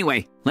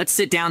 Anyway, let's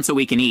sit down so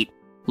we can eat.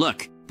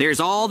 Look, there's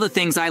all the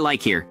things I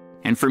like here.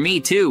 And for me,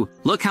 too.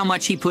 Look how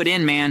much he put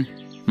in, man.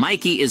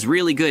 Mikey is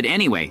really good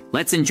anyway.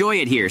 Let's enjoy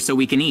it here so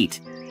we can eat.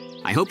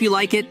 I hope you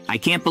like it. I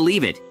can't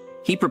believe it.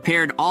 He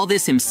prepared all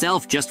this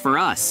himself just for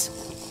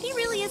us. He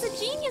really is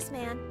a genius,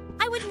 man.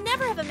 I would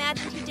never have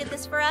imagined he did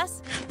this for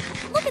us.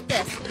 Look at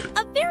this.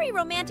 A very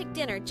romantic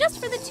dinner just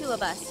for the two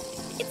of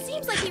us. It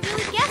seems like he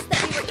really guessed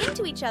that we were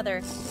into each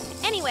other.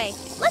 Anyway,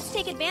 let's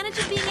take advantage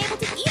of being able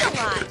to eat a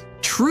lot.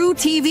 True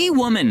TV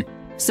woman!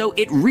 So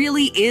it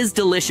really is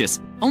delicious.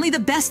 Only the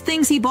best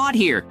things he bought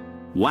here.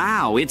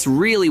 Wow, it's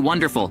really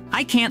wonderful.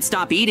 I can't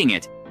stop eating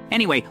it.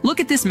 Anyway, look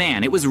at this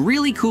man. It was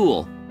really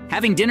cool.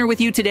 Having dinner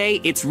with you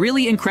today, it's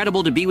really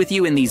incredible to be with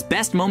you in these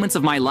best moments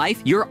of my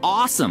life. You're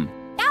awesome.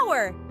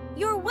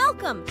 You're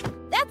welcome.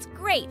 That's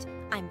great.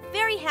 I'm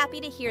very happy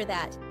to hear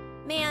that.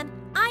 Man,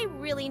 I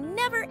really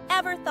never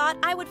ever thought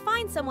I would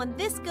find someone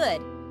this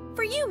good.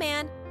 For you,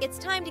 man, it's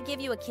time to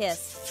give you a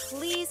kiss.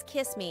 Please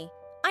kiss me.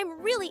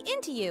 I'm really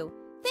into you.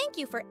 Thank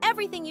you for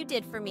everything you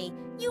did for me.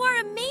 You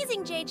are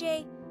amazing,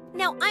 JJ.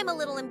 Now I'm a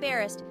little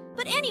embarrassed,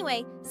 but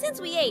anyway,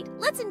 since we ate,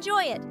 let's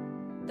enjoy it.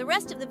 The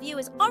rest of the view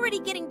is already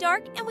getting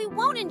dark and we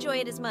won't enjoy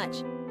it as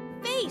much.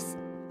 Face,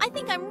 I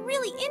think I'm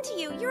really into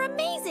you. You're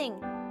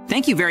amazing.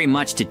 Thank you very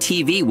much to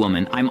TV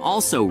Woman. I'm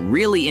also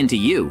really into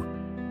you.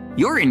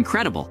 You're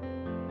incredible.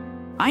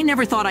 I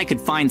never thought I could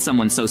find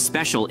someone so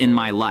special in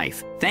my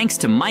life. Thanks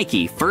to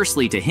Mikey,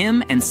 firstly to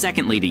him, and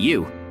secondly to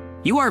you.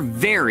 You are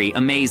very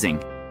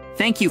amazing.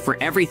 Thank you for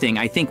everything.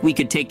 I think we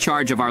could take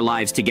charge of our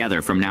lives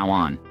together from now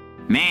on.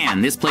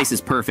 Man, this place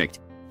is perfect.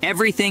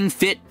 Everything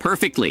fit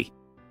perfectly.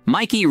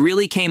 Mikey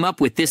really came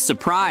up with this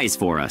surprise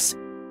for us.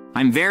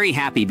 I'm very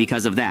happy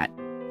because of that.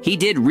 He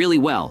did really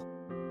well.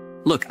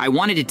 Look, I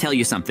wanted to tell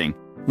you something.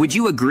 Would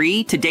you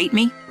agree to date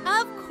me?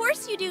 Of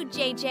course you do,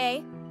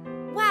 JJ.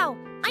 Wow,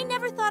 I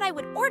never thought I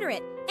would order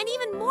it, and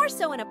even more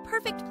so in a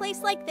perfect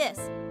place like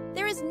this.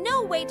 There is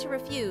no way to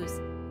refuse.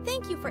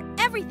 Thank you for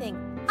everything.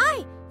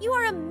 You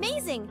are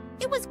amazing.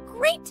 It was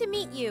great to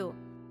meet you.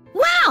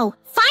 Wow!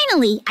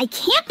 Finally! I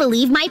can't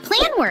believe my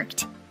plan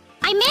worked.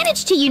 I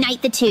managed to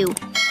unite the two.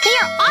 They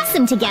are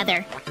awesome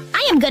together.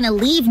 I am gonna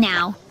leave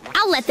now.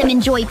 I'll let them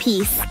enjoy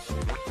peace.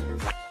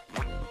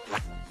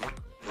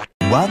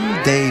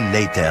 One day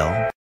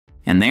later.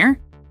 And there?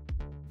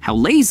 How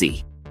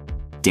lazy.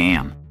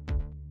 Damn.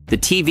 The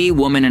TV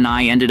woman and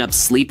I ended up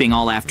sleeping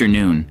all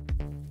afternoon.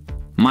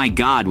 My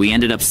God, we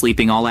ended up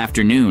sleeping all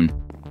afternoon.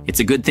 It's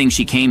a good thing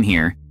she came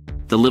here.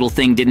 The little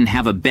thing didn't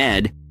have a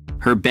bed.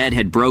 Her bed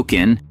had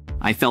broken.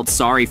 I felt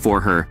sorry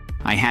for her.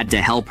 I had to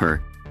help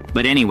her.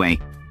 But anyway,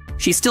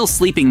 she's still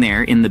sleeping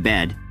there in the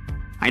bed.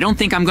 I don't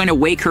think I'm going to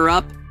wake her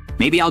up.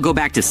 Maybe I'll go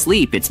back to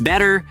sleep. It's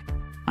better.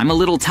 I'm a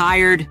little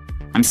tired.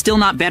 I'm still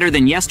not better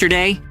than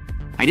yesterday.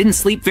 I didn't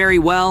sleep very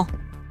well.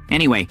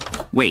 Anyway,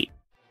 wait.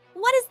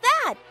 What is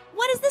that?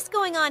 What is this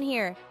going on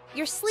here?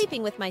 You're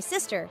sleeping with my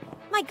sister.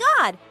 My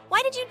God,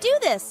 why did you do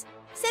this?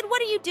 Sid,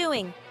 what are you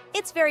doing?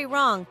 It's very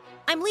wrong.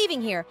 I'm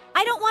leaving here.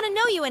 I don't want to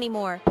know you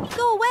anymore.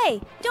 Go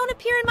away. Don't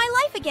appear in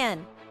my life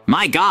again.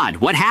 My God,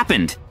 what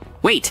happened?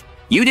 Wait,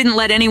 you didn't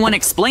let anyone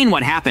explain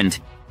what happened.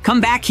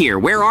 Come back here.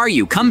 Where are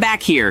you? Come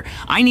back here.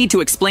 I need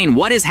to explain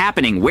what is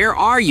happening. Where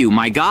are you?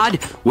 My God,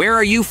 where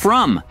are you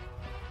from?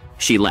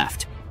 She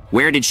left.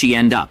 Where did she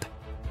end up?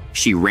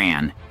 She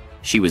ran.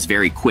 She was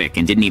very quick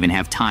and didn't even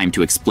have time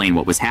to explain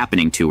what was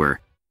happening to her.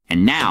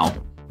 And now,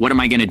 what am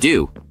I gonna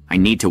do? I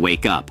need to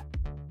wake up.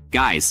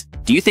 Guys,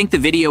 do you think the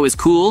video is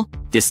cool?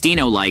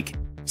 Destino like,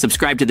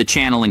 subscribe to the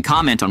channel and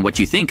comment on what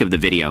you think of the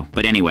video.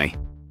 But anyway,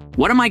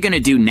 what am I gonna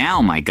do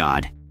now, my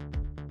God?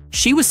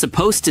 She was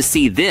supposed to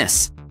see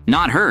this,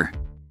 not her.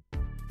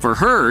 For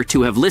her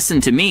to have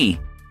listened to me,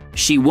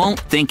 she won't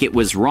think it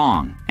was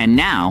wrong. And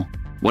now,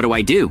 what do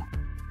I do?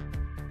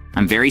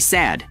 I'm very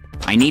sad.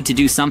 I need to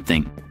do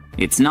something.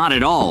 It's not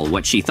at all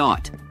what she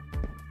thought.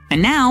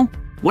 And now,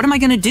 what am I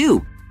gonna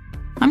do?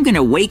 I'm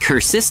gonna wake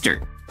her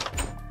sister.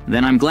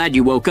 Then I'm glad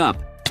you woke up.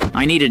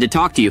 I needed to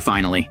talk to you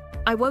finally.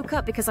 I woke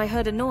up because I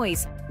heard a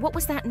noise. What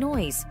was that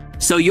noise?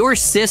 So your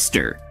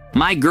sister,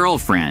 my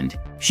girlfriend,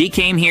 she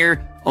came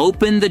here,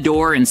 opened the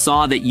door and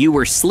saw that you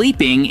were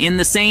sleeping in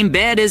the same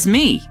bed as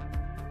me.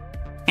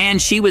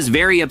 And she was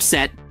very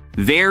upset,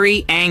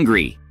 very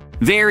angry,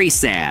 very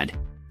sad.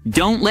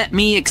 Don't let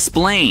me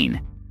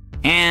explain.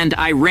 And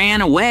I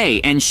ran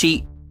away and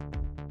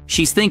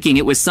she's thinking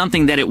it was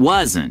something that it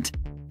wasn't.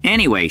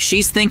 Anyway,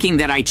 she's thinking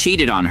that I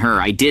cheated on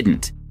her. I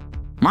didn't.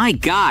 My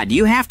God,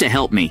 you have to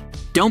help me.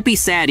 Don't be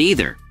sad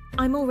either.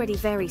 I'm already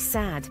very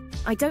sad.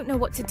 I don't know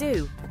what to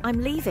do.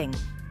 I'm leaving.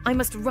 I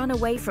must run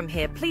away from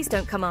here. Please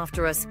don't come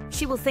after us.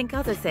 She will think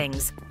other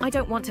things. I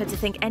don't want her to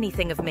think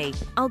anything of me.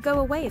 I'll go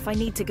away if I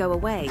need to go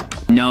away.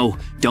 No,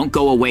 don't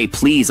go away,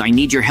 please. I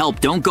need your help.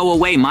 Don't go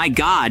away, my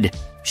God.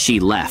 She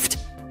left.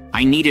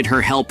 I needed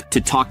her help to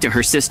talk to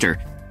her sister.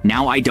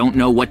 Now I don't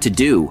know what to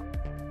do.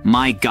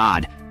 My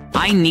God,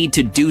 I need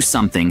to do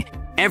something.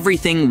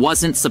 Everything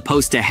wasn't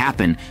supposed to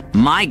happen.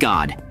 My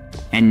God.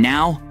 And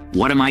now,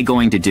 what am I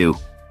going to do?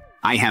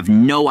 I have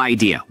no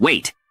idea.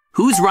 Wait,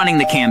 who's running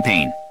the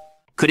campaign?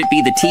 Could it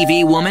be the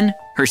TV woman?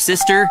 Her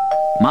sister?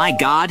 My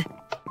God.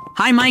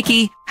 Hi,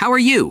 Mikey. How are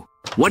you?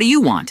 What do you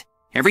want?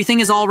 Everything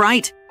is all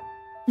right?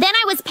 Then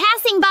I was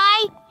passing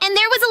by, and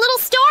there was a little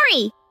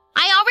story.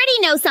 I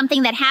already know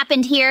something that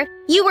happened here.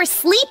 You were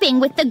sleeping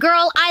with the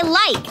girl I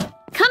like.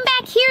 Come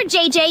back here,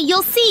 JJ,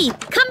 you'll see.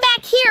 Come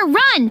back here,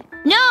 run.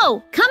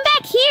 No, come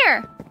back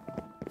here.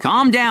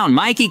 Calm down,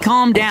 Mikey,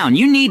 calm down.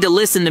 You need to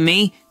listen to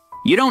me.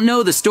 You don't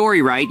know the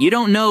story right. You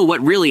don't know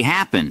what really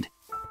happened.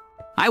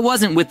 I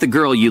wasn't with the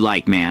girl you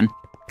like, man.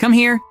 Come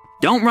here.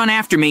 Don't run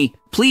after me.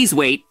 Please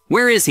wait.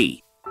 Where is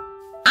he?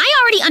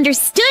 I already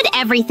understood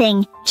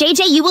everything.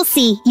 JJ, you will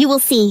see. You will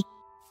see.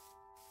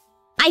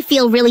 I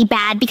feel really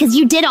bad because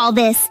you did all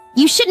this.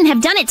 You shouldn't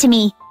have done it to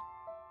me.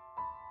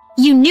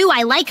 You knew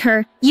I like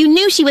her. You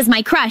knew she was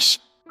my crush.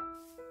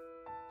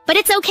 But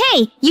it's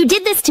okay. You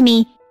did this to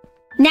me.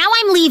 Now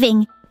I'm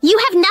leaving. You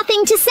have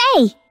nothing to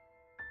say.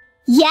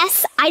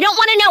 Yes, I don't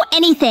want to know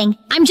anything.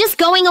 I'm just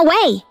going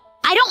away.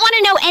 I don't want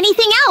to know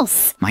anything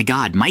else. My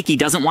God, Mikey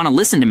doesn't want to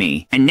listen to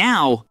me. And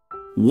now,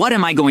 what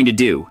am I going to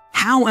do?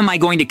 How am I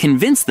going to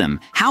convince them?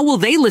 How will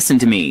they listen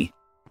to me?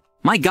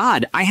 My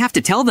God, I have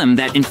to tell them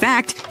that, in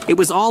fact, it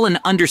was all an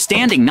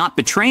understanding, not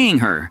betraying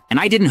her. And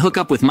I didn't hook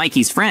up with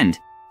Mikey's friend.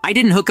 I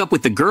didn't hook up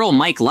with the girl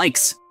Mike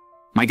likes.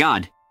 My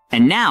God.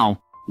 And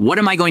now, what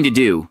am I going to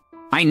do?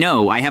 I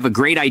know I have a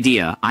great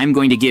idea. I'm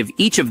going to give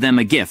each of them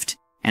a gift,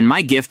 and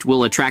my gift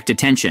will attract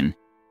attention.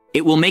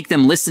 It will make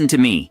them listen to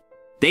me.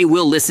 They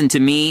will listen to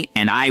me,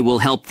 and I will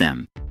help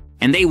them.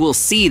 And they will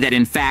see that,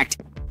 in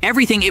fact,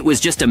 everything it was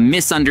just a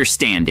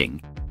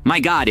misunderstanding. My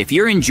God, if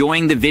you're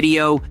enjoying the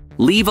video,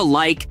 leave a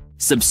like,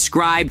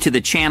 subscribe to the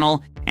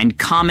channel, and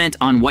comment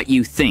on what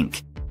you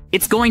think.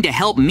 It's going to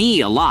help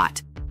me a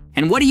lot.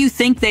 And what do you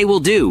think they will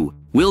do?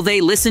 Will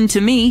they listen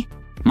to me?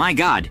 My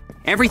God,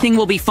 everything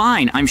will be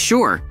fine, I'm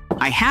sure.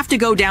 I have to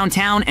go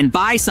downtown and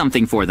buy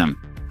something for them.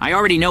 I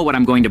already know what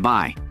I'm going to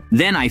buy.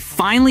 Then I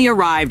finally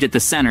arrived at the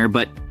center,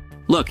 but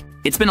look,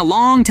 it's been a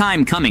long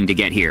time coming to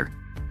get here.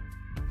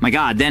 My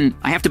God, then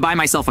I have to buy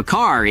myself a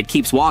car. It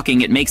keeps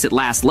walking, it makes it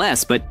last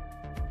less, but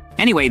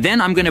anyway,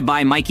 then I'm gonna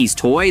buy Mikey's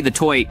toy. The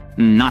toy,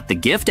 not the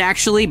gift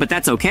actually, but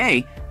that's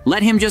okay.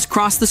 Let him just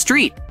cross the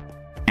street.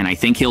 And I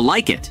think he'll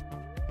like it.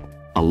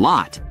 A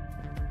lot.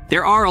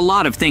 There are a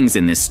lot of things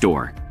in this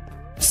store.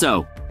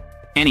 So,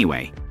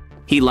 anyway,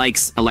 he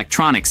likes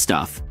electronic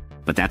stuff,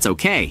 but that's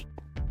okay.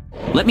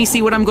 Let me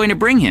see what I'm going to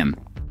bring him.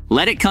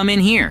 Let it come in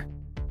here.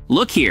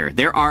 Look here,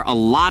 there are a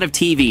lot of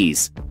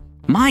TVs.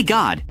 My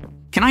God,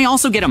 can I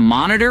also get a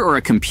monitor or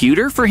a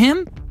computer for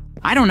him?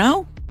 I don't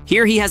know.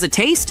 Here he has a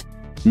taste.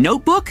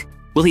 Notebook?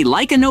 Will he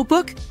like a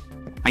notebook?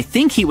 I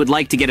think he would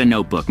like to get a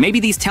notebook. Maybe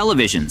these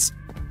televisions.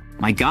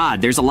 My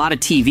God, there's a lot of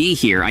TV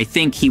here. I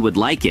think he would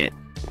like it.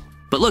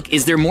 But look,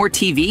 is there more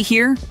TV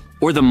here?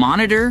 Or the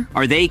monitor?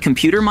 Are they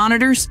computer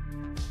monitors?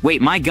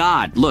 Wait, my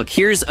God, look,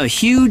 here's a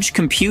huge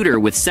computer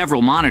with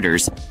several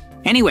monitors.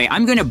 Anyway,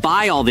 I'm going to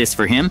buy all this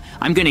for him.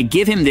 I'm going to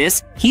give him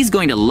this. He's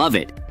going to love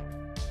it.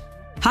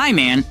 Hi,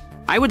 man.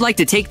 I would like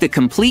to take the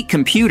complete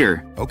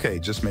computer. Okay,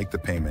 just make the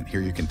payment.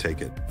 Here, you can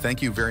take it.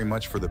 Thank you very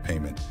much for the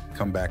payment.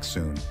 Come back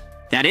soon.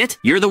 That it?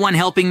 You're the one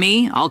helping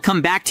me? I'll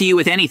come back to you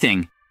with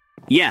anything.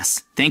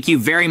 Yes, thank you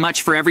very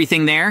much for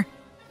everything there.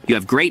 You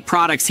have great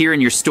products here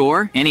in your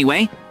store.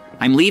 Anyway,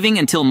 I'm leaving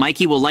until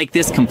Mikey will like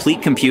this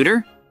complete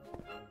computer.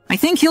 I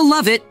think he'll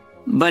love it.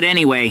 But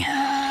anyway,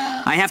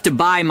 I have to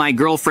buy my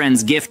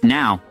girlfriend's gift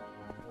now.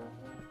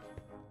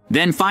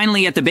 Then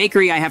finally at the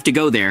bakery, I have to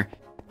go there.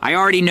 I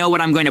already know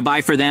what I'm going to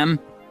buy for them.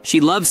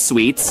 She loves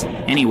sweets.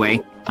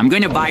 Anyway, I'm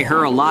going to buy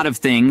her a lot of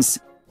things.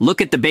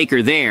 Look at the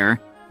baker there.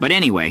 But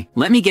anyway,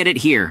 let me get it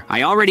here.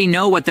 I already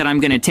know what that I'm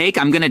going to take.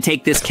 I'm going to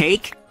take this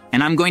cake,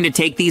 and I'm going to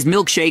take these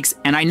milkshakes,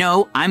 and I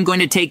know I'm going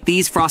to take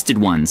these frosted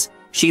ones.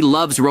 She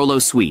loves Rolo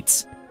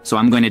sweets, so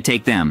I'm going to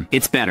take them.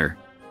 It's better.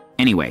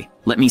 Anyway,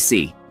 let me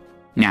see.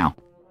 Now,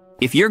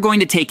 if you're going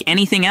to take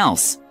anything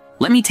else,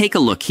 let me take a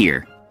look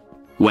here.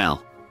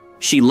 Well,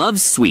 she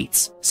loves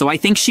sweets, so I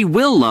think she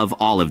will love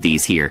all of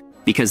these here,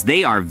 because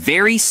they are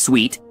very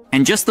sweet,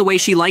 and just the way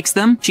she likes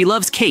them, she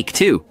loves cake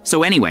too.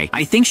 So anyway,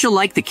 I think she'll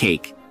like the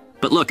cake.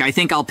 But look, I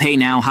think I'll pay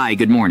now. Hi,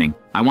 good morning.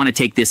 I want to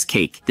take this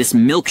cake, this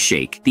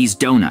milkshake, these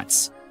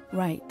donuts.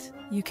 Right.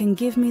 You can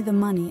give me the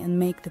money and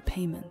make the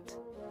payment.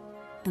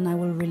 And I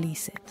will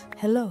release it.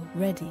 Hello,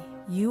 ready.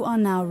 You are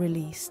now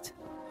released.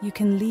 You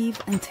can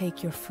leave and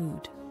take your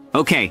food.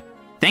 Okay.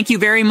 Thank you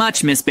very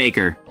much, Miss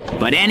Baker.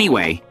 But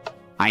anyway,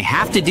 I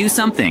have to do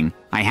something.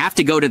 I have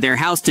to go to their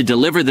house to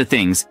deliver the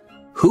things.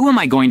 Who am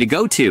I going to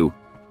go to?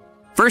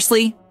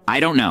 Firstly, I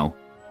don't know.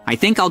 I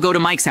think I'll go to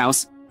Mike's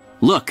house.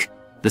 Look,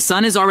 the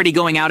sun is already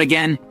going out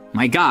again.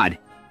 My God,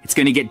 it's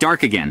going to get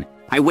dark again.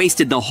 I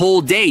wasted the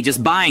whole day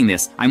just buying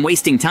this. I'm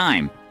wasting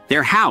time.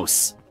 Their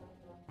house.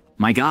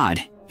 My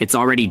God, it's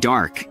already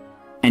dark.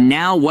 And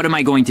now what am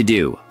I going to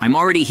do? I'm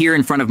already here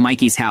in front of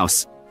Mikey's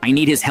house. I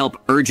need his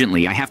help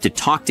urgently. I have to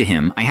talk to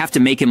him. I have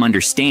to make him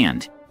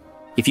understand.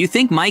 If you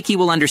think Mikey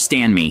will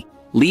understand me,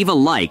 leave a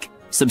like,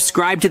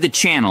 subscribe to the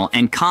channel,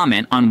 and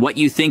comment on what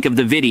you think of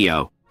the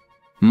video.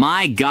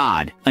 My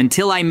God,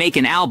 until I make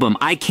an album,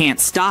 I can't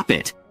stop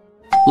it.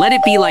 Let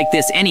it be like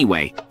this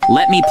anyway.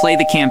 Let me play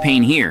the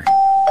campaign here.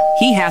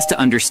 He has to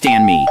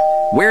understand me.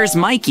 Where's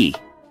Mikey?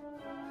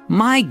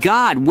 My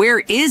God, where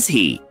is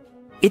he?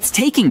 It's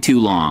taking too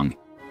long.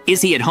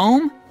 Is he at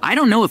home? I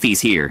don't know if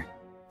he's here.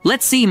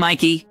 Let's see,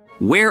 Mikey.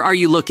 Where are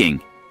you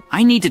looking?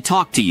 I need to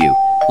talk to you.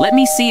 Let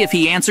me see if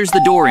he answers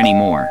the door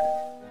anymore.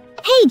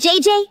 Hey,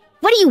 JJ,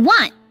 what do you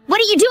want? What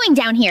are you doing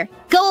down here?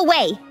 Go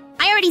away.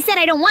 I already said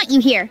I don't want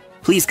you here.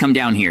 Please come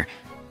down here.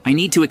 I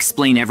need to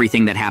explain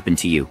everything that happened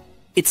to you.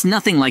 It's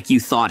nothing like you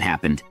thought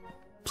happened.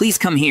 Please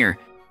come here.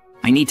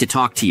 I need to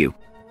talk to you.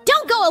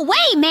 Don't go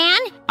away, man!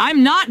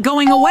 I'm not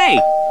going away.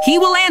 He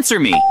will answer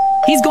me.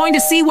 He's going to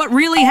see what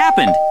really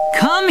happened.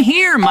 Come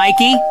here,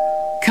 Mikey.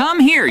 Come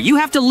here. You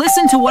have to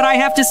listen to what I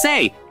have to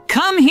say.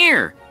 Come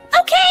here.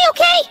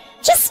 Okay.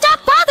 Just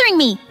stop bothering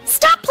me.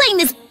 Stop playing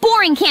this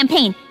boring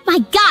campaign. My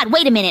God,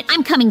 wait a minute.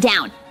 I'm coming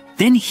down.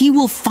 Then he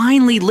will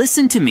finally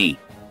listen to me.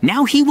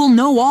 Now he will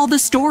know all the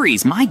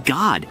stories. My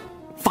God.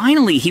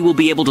 Finally, he will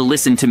be able to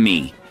listen to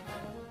me.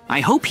 I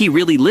hope he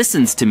really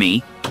listens to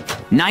me.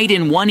 Night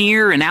in one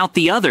ear and out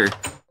the other.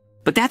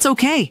 But that's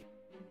okay.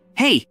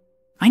 Hey,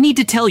 I need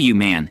to tell you,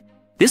 man.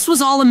 This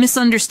was all a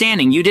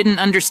misunderstanding. You didn't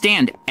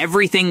understand.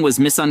 Everything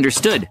was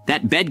misunderstood.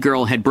 That bed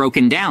girl had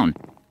broken down.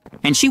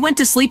 And she went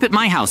to sleep at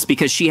my house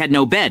because she had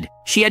no bed.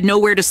 She had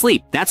nowhere to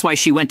sleep. That's why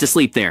she went to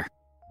sleep there.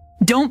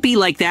 Don't be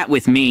like that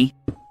with me.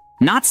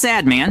 Not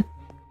sad, man.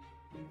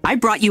 I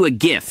brought you a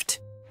gift.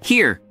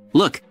 Here,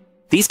 look.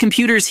 These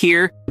computers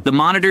here, the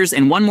monitors,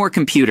 and one more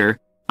computer.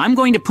 I'm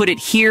going to put it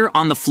here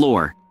on the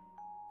floor.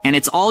 And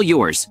it's all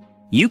yours.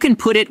 You can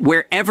put it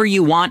wherever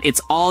you want.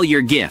 It's all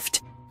your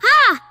gift.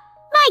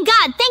 My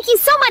God, thank you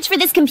so much for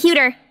this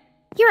computer.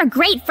 You're a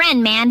great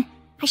friend, man.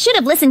 I should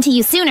have listened to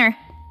you sooner.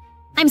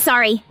 I'm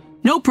sorry.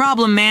 No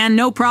problem, man,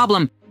 no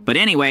problem. But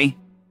anyway,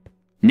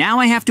 now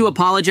I have to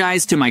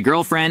apologize to my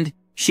girlfriend.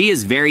 She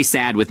is very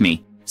sad with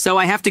me. So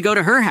I have to go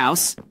to her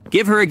house,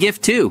 give her a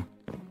gift too.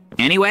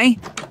 Anyway,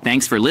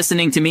 thanks for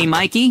listening to me,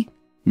 Mikey.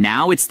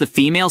 Now it's the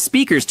female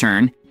speaker's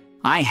turn.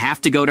 I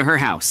have to go to her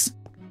house.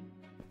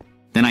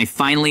 Then I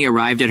finally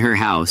arrived at her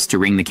house to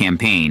ring the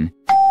campaign.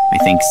 I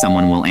think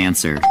someone will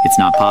answer. It's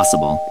not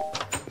possible.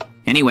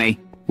 Anyway,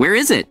 where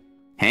is it?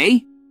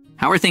 Hey,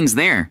 how are things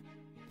there?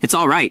 It's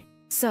all right.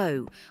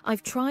 So,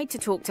 I've tried to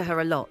talk to her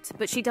a lot,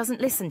 but she doesn't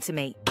listen to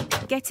me.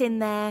 Get in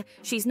there.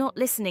 She's not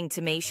listening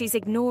to me. She's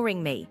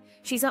ignoring me.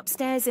 She's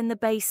upstairs in the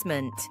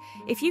basement.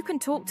 If you can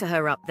talk to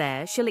her up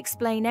there, she'll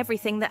explain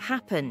everything that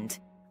happened.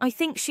 I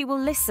think she will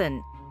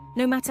listen.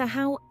 No matter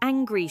how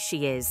angry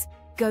she is,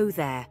 go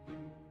there.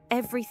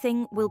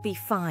 Everything will be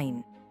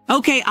fine.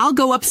 Okay, I'll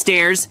go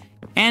upstairs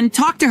and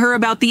talk to her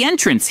about the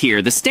entrance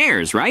here, the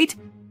stairs, right?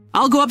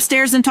 I'll go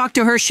upstairs and talk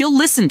to her. She'll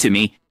listen to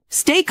me.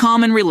 Stay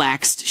calm and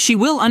relaxed. She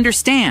will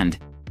understand.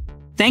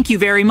 Thank you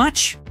very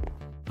much.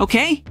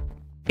 Okay?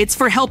 It's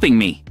for helping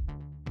me.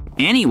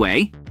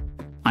 Anyway,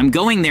 I'm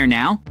going there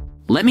now.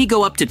 Let me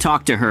go up to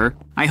talk to her.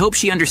 I hope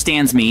she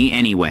understands me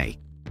anyway.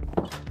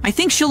 I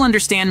think she'll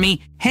understand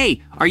me.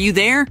 Hey, are you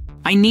there?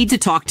 I need to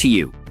talk to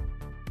you.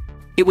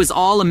 It was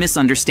all a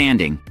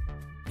misunderstanding.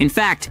 In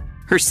fact,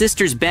 her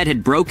sister's bed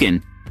had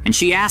broken, and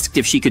she asked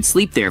if she could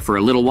sleep there for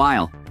a little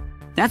while.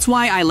 That's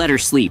why I let her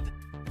sleep.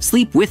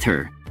 Sleep with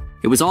her.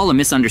 It was all a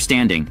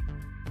misunderstanding.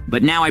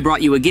 But now I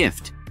brought you a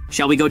gift.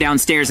 Shall we go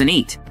downstairs and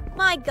eat?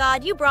 My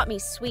God, you brought me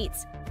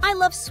sweets. I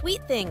love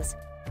sweet things.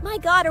 My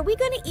God, are we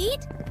gonna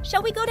eat?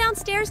 Shall we go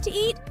downstairs to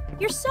eat?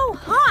 You're so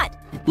hot.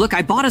 Look,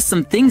 I bought us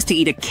some things to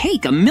eat, a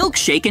cake, a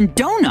milkshake, and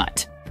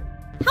donut.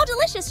 How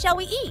delicious shall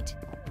we eat?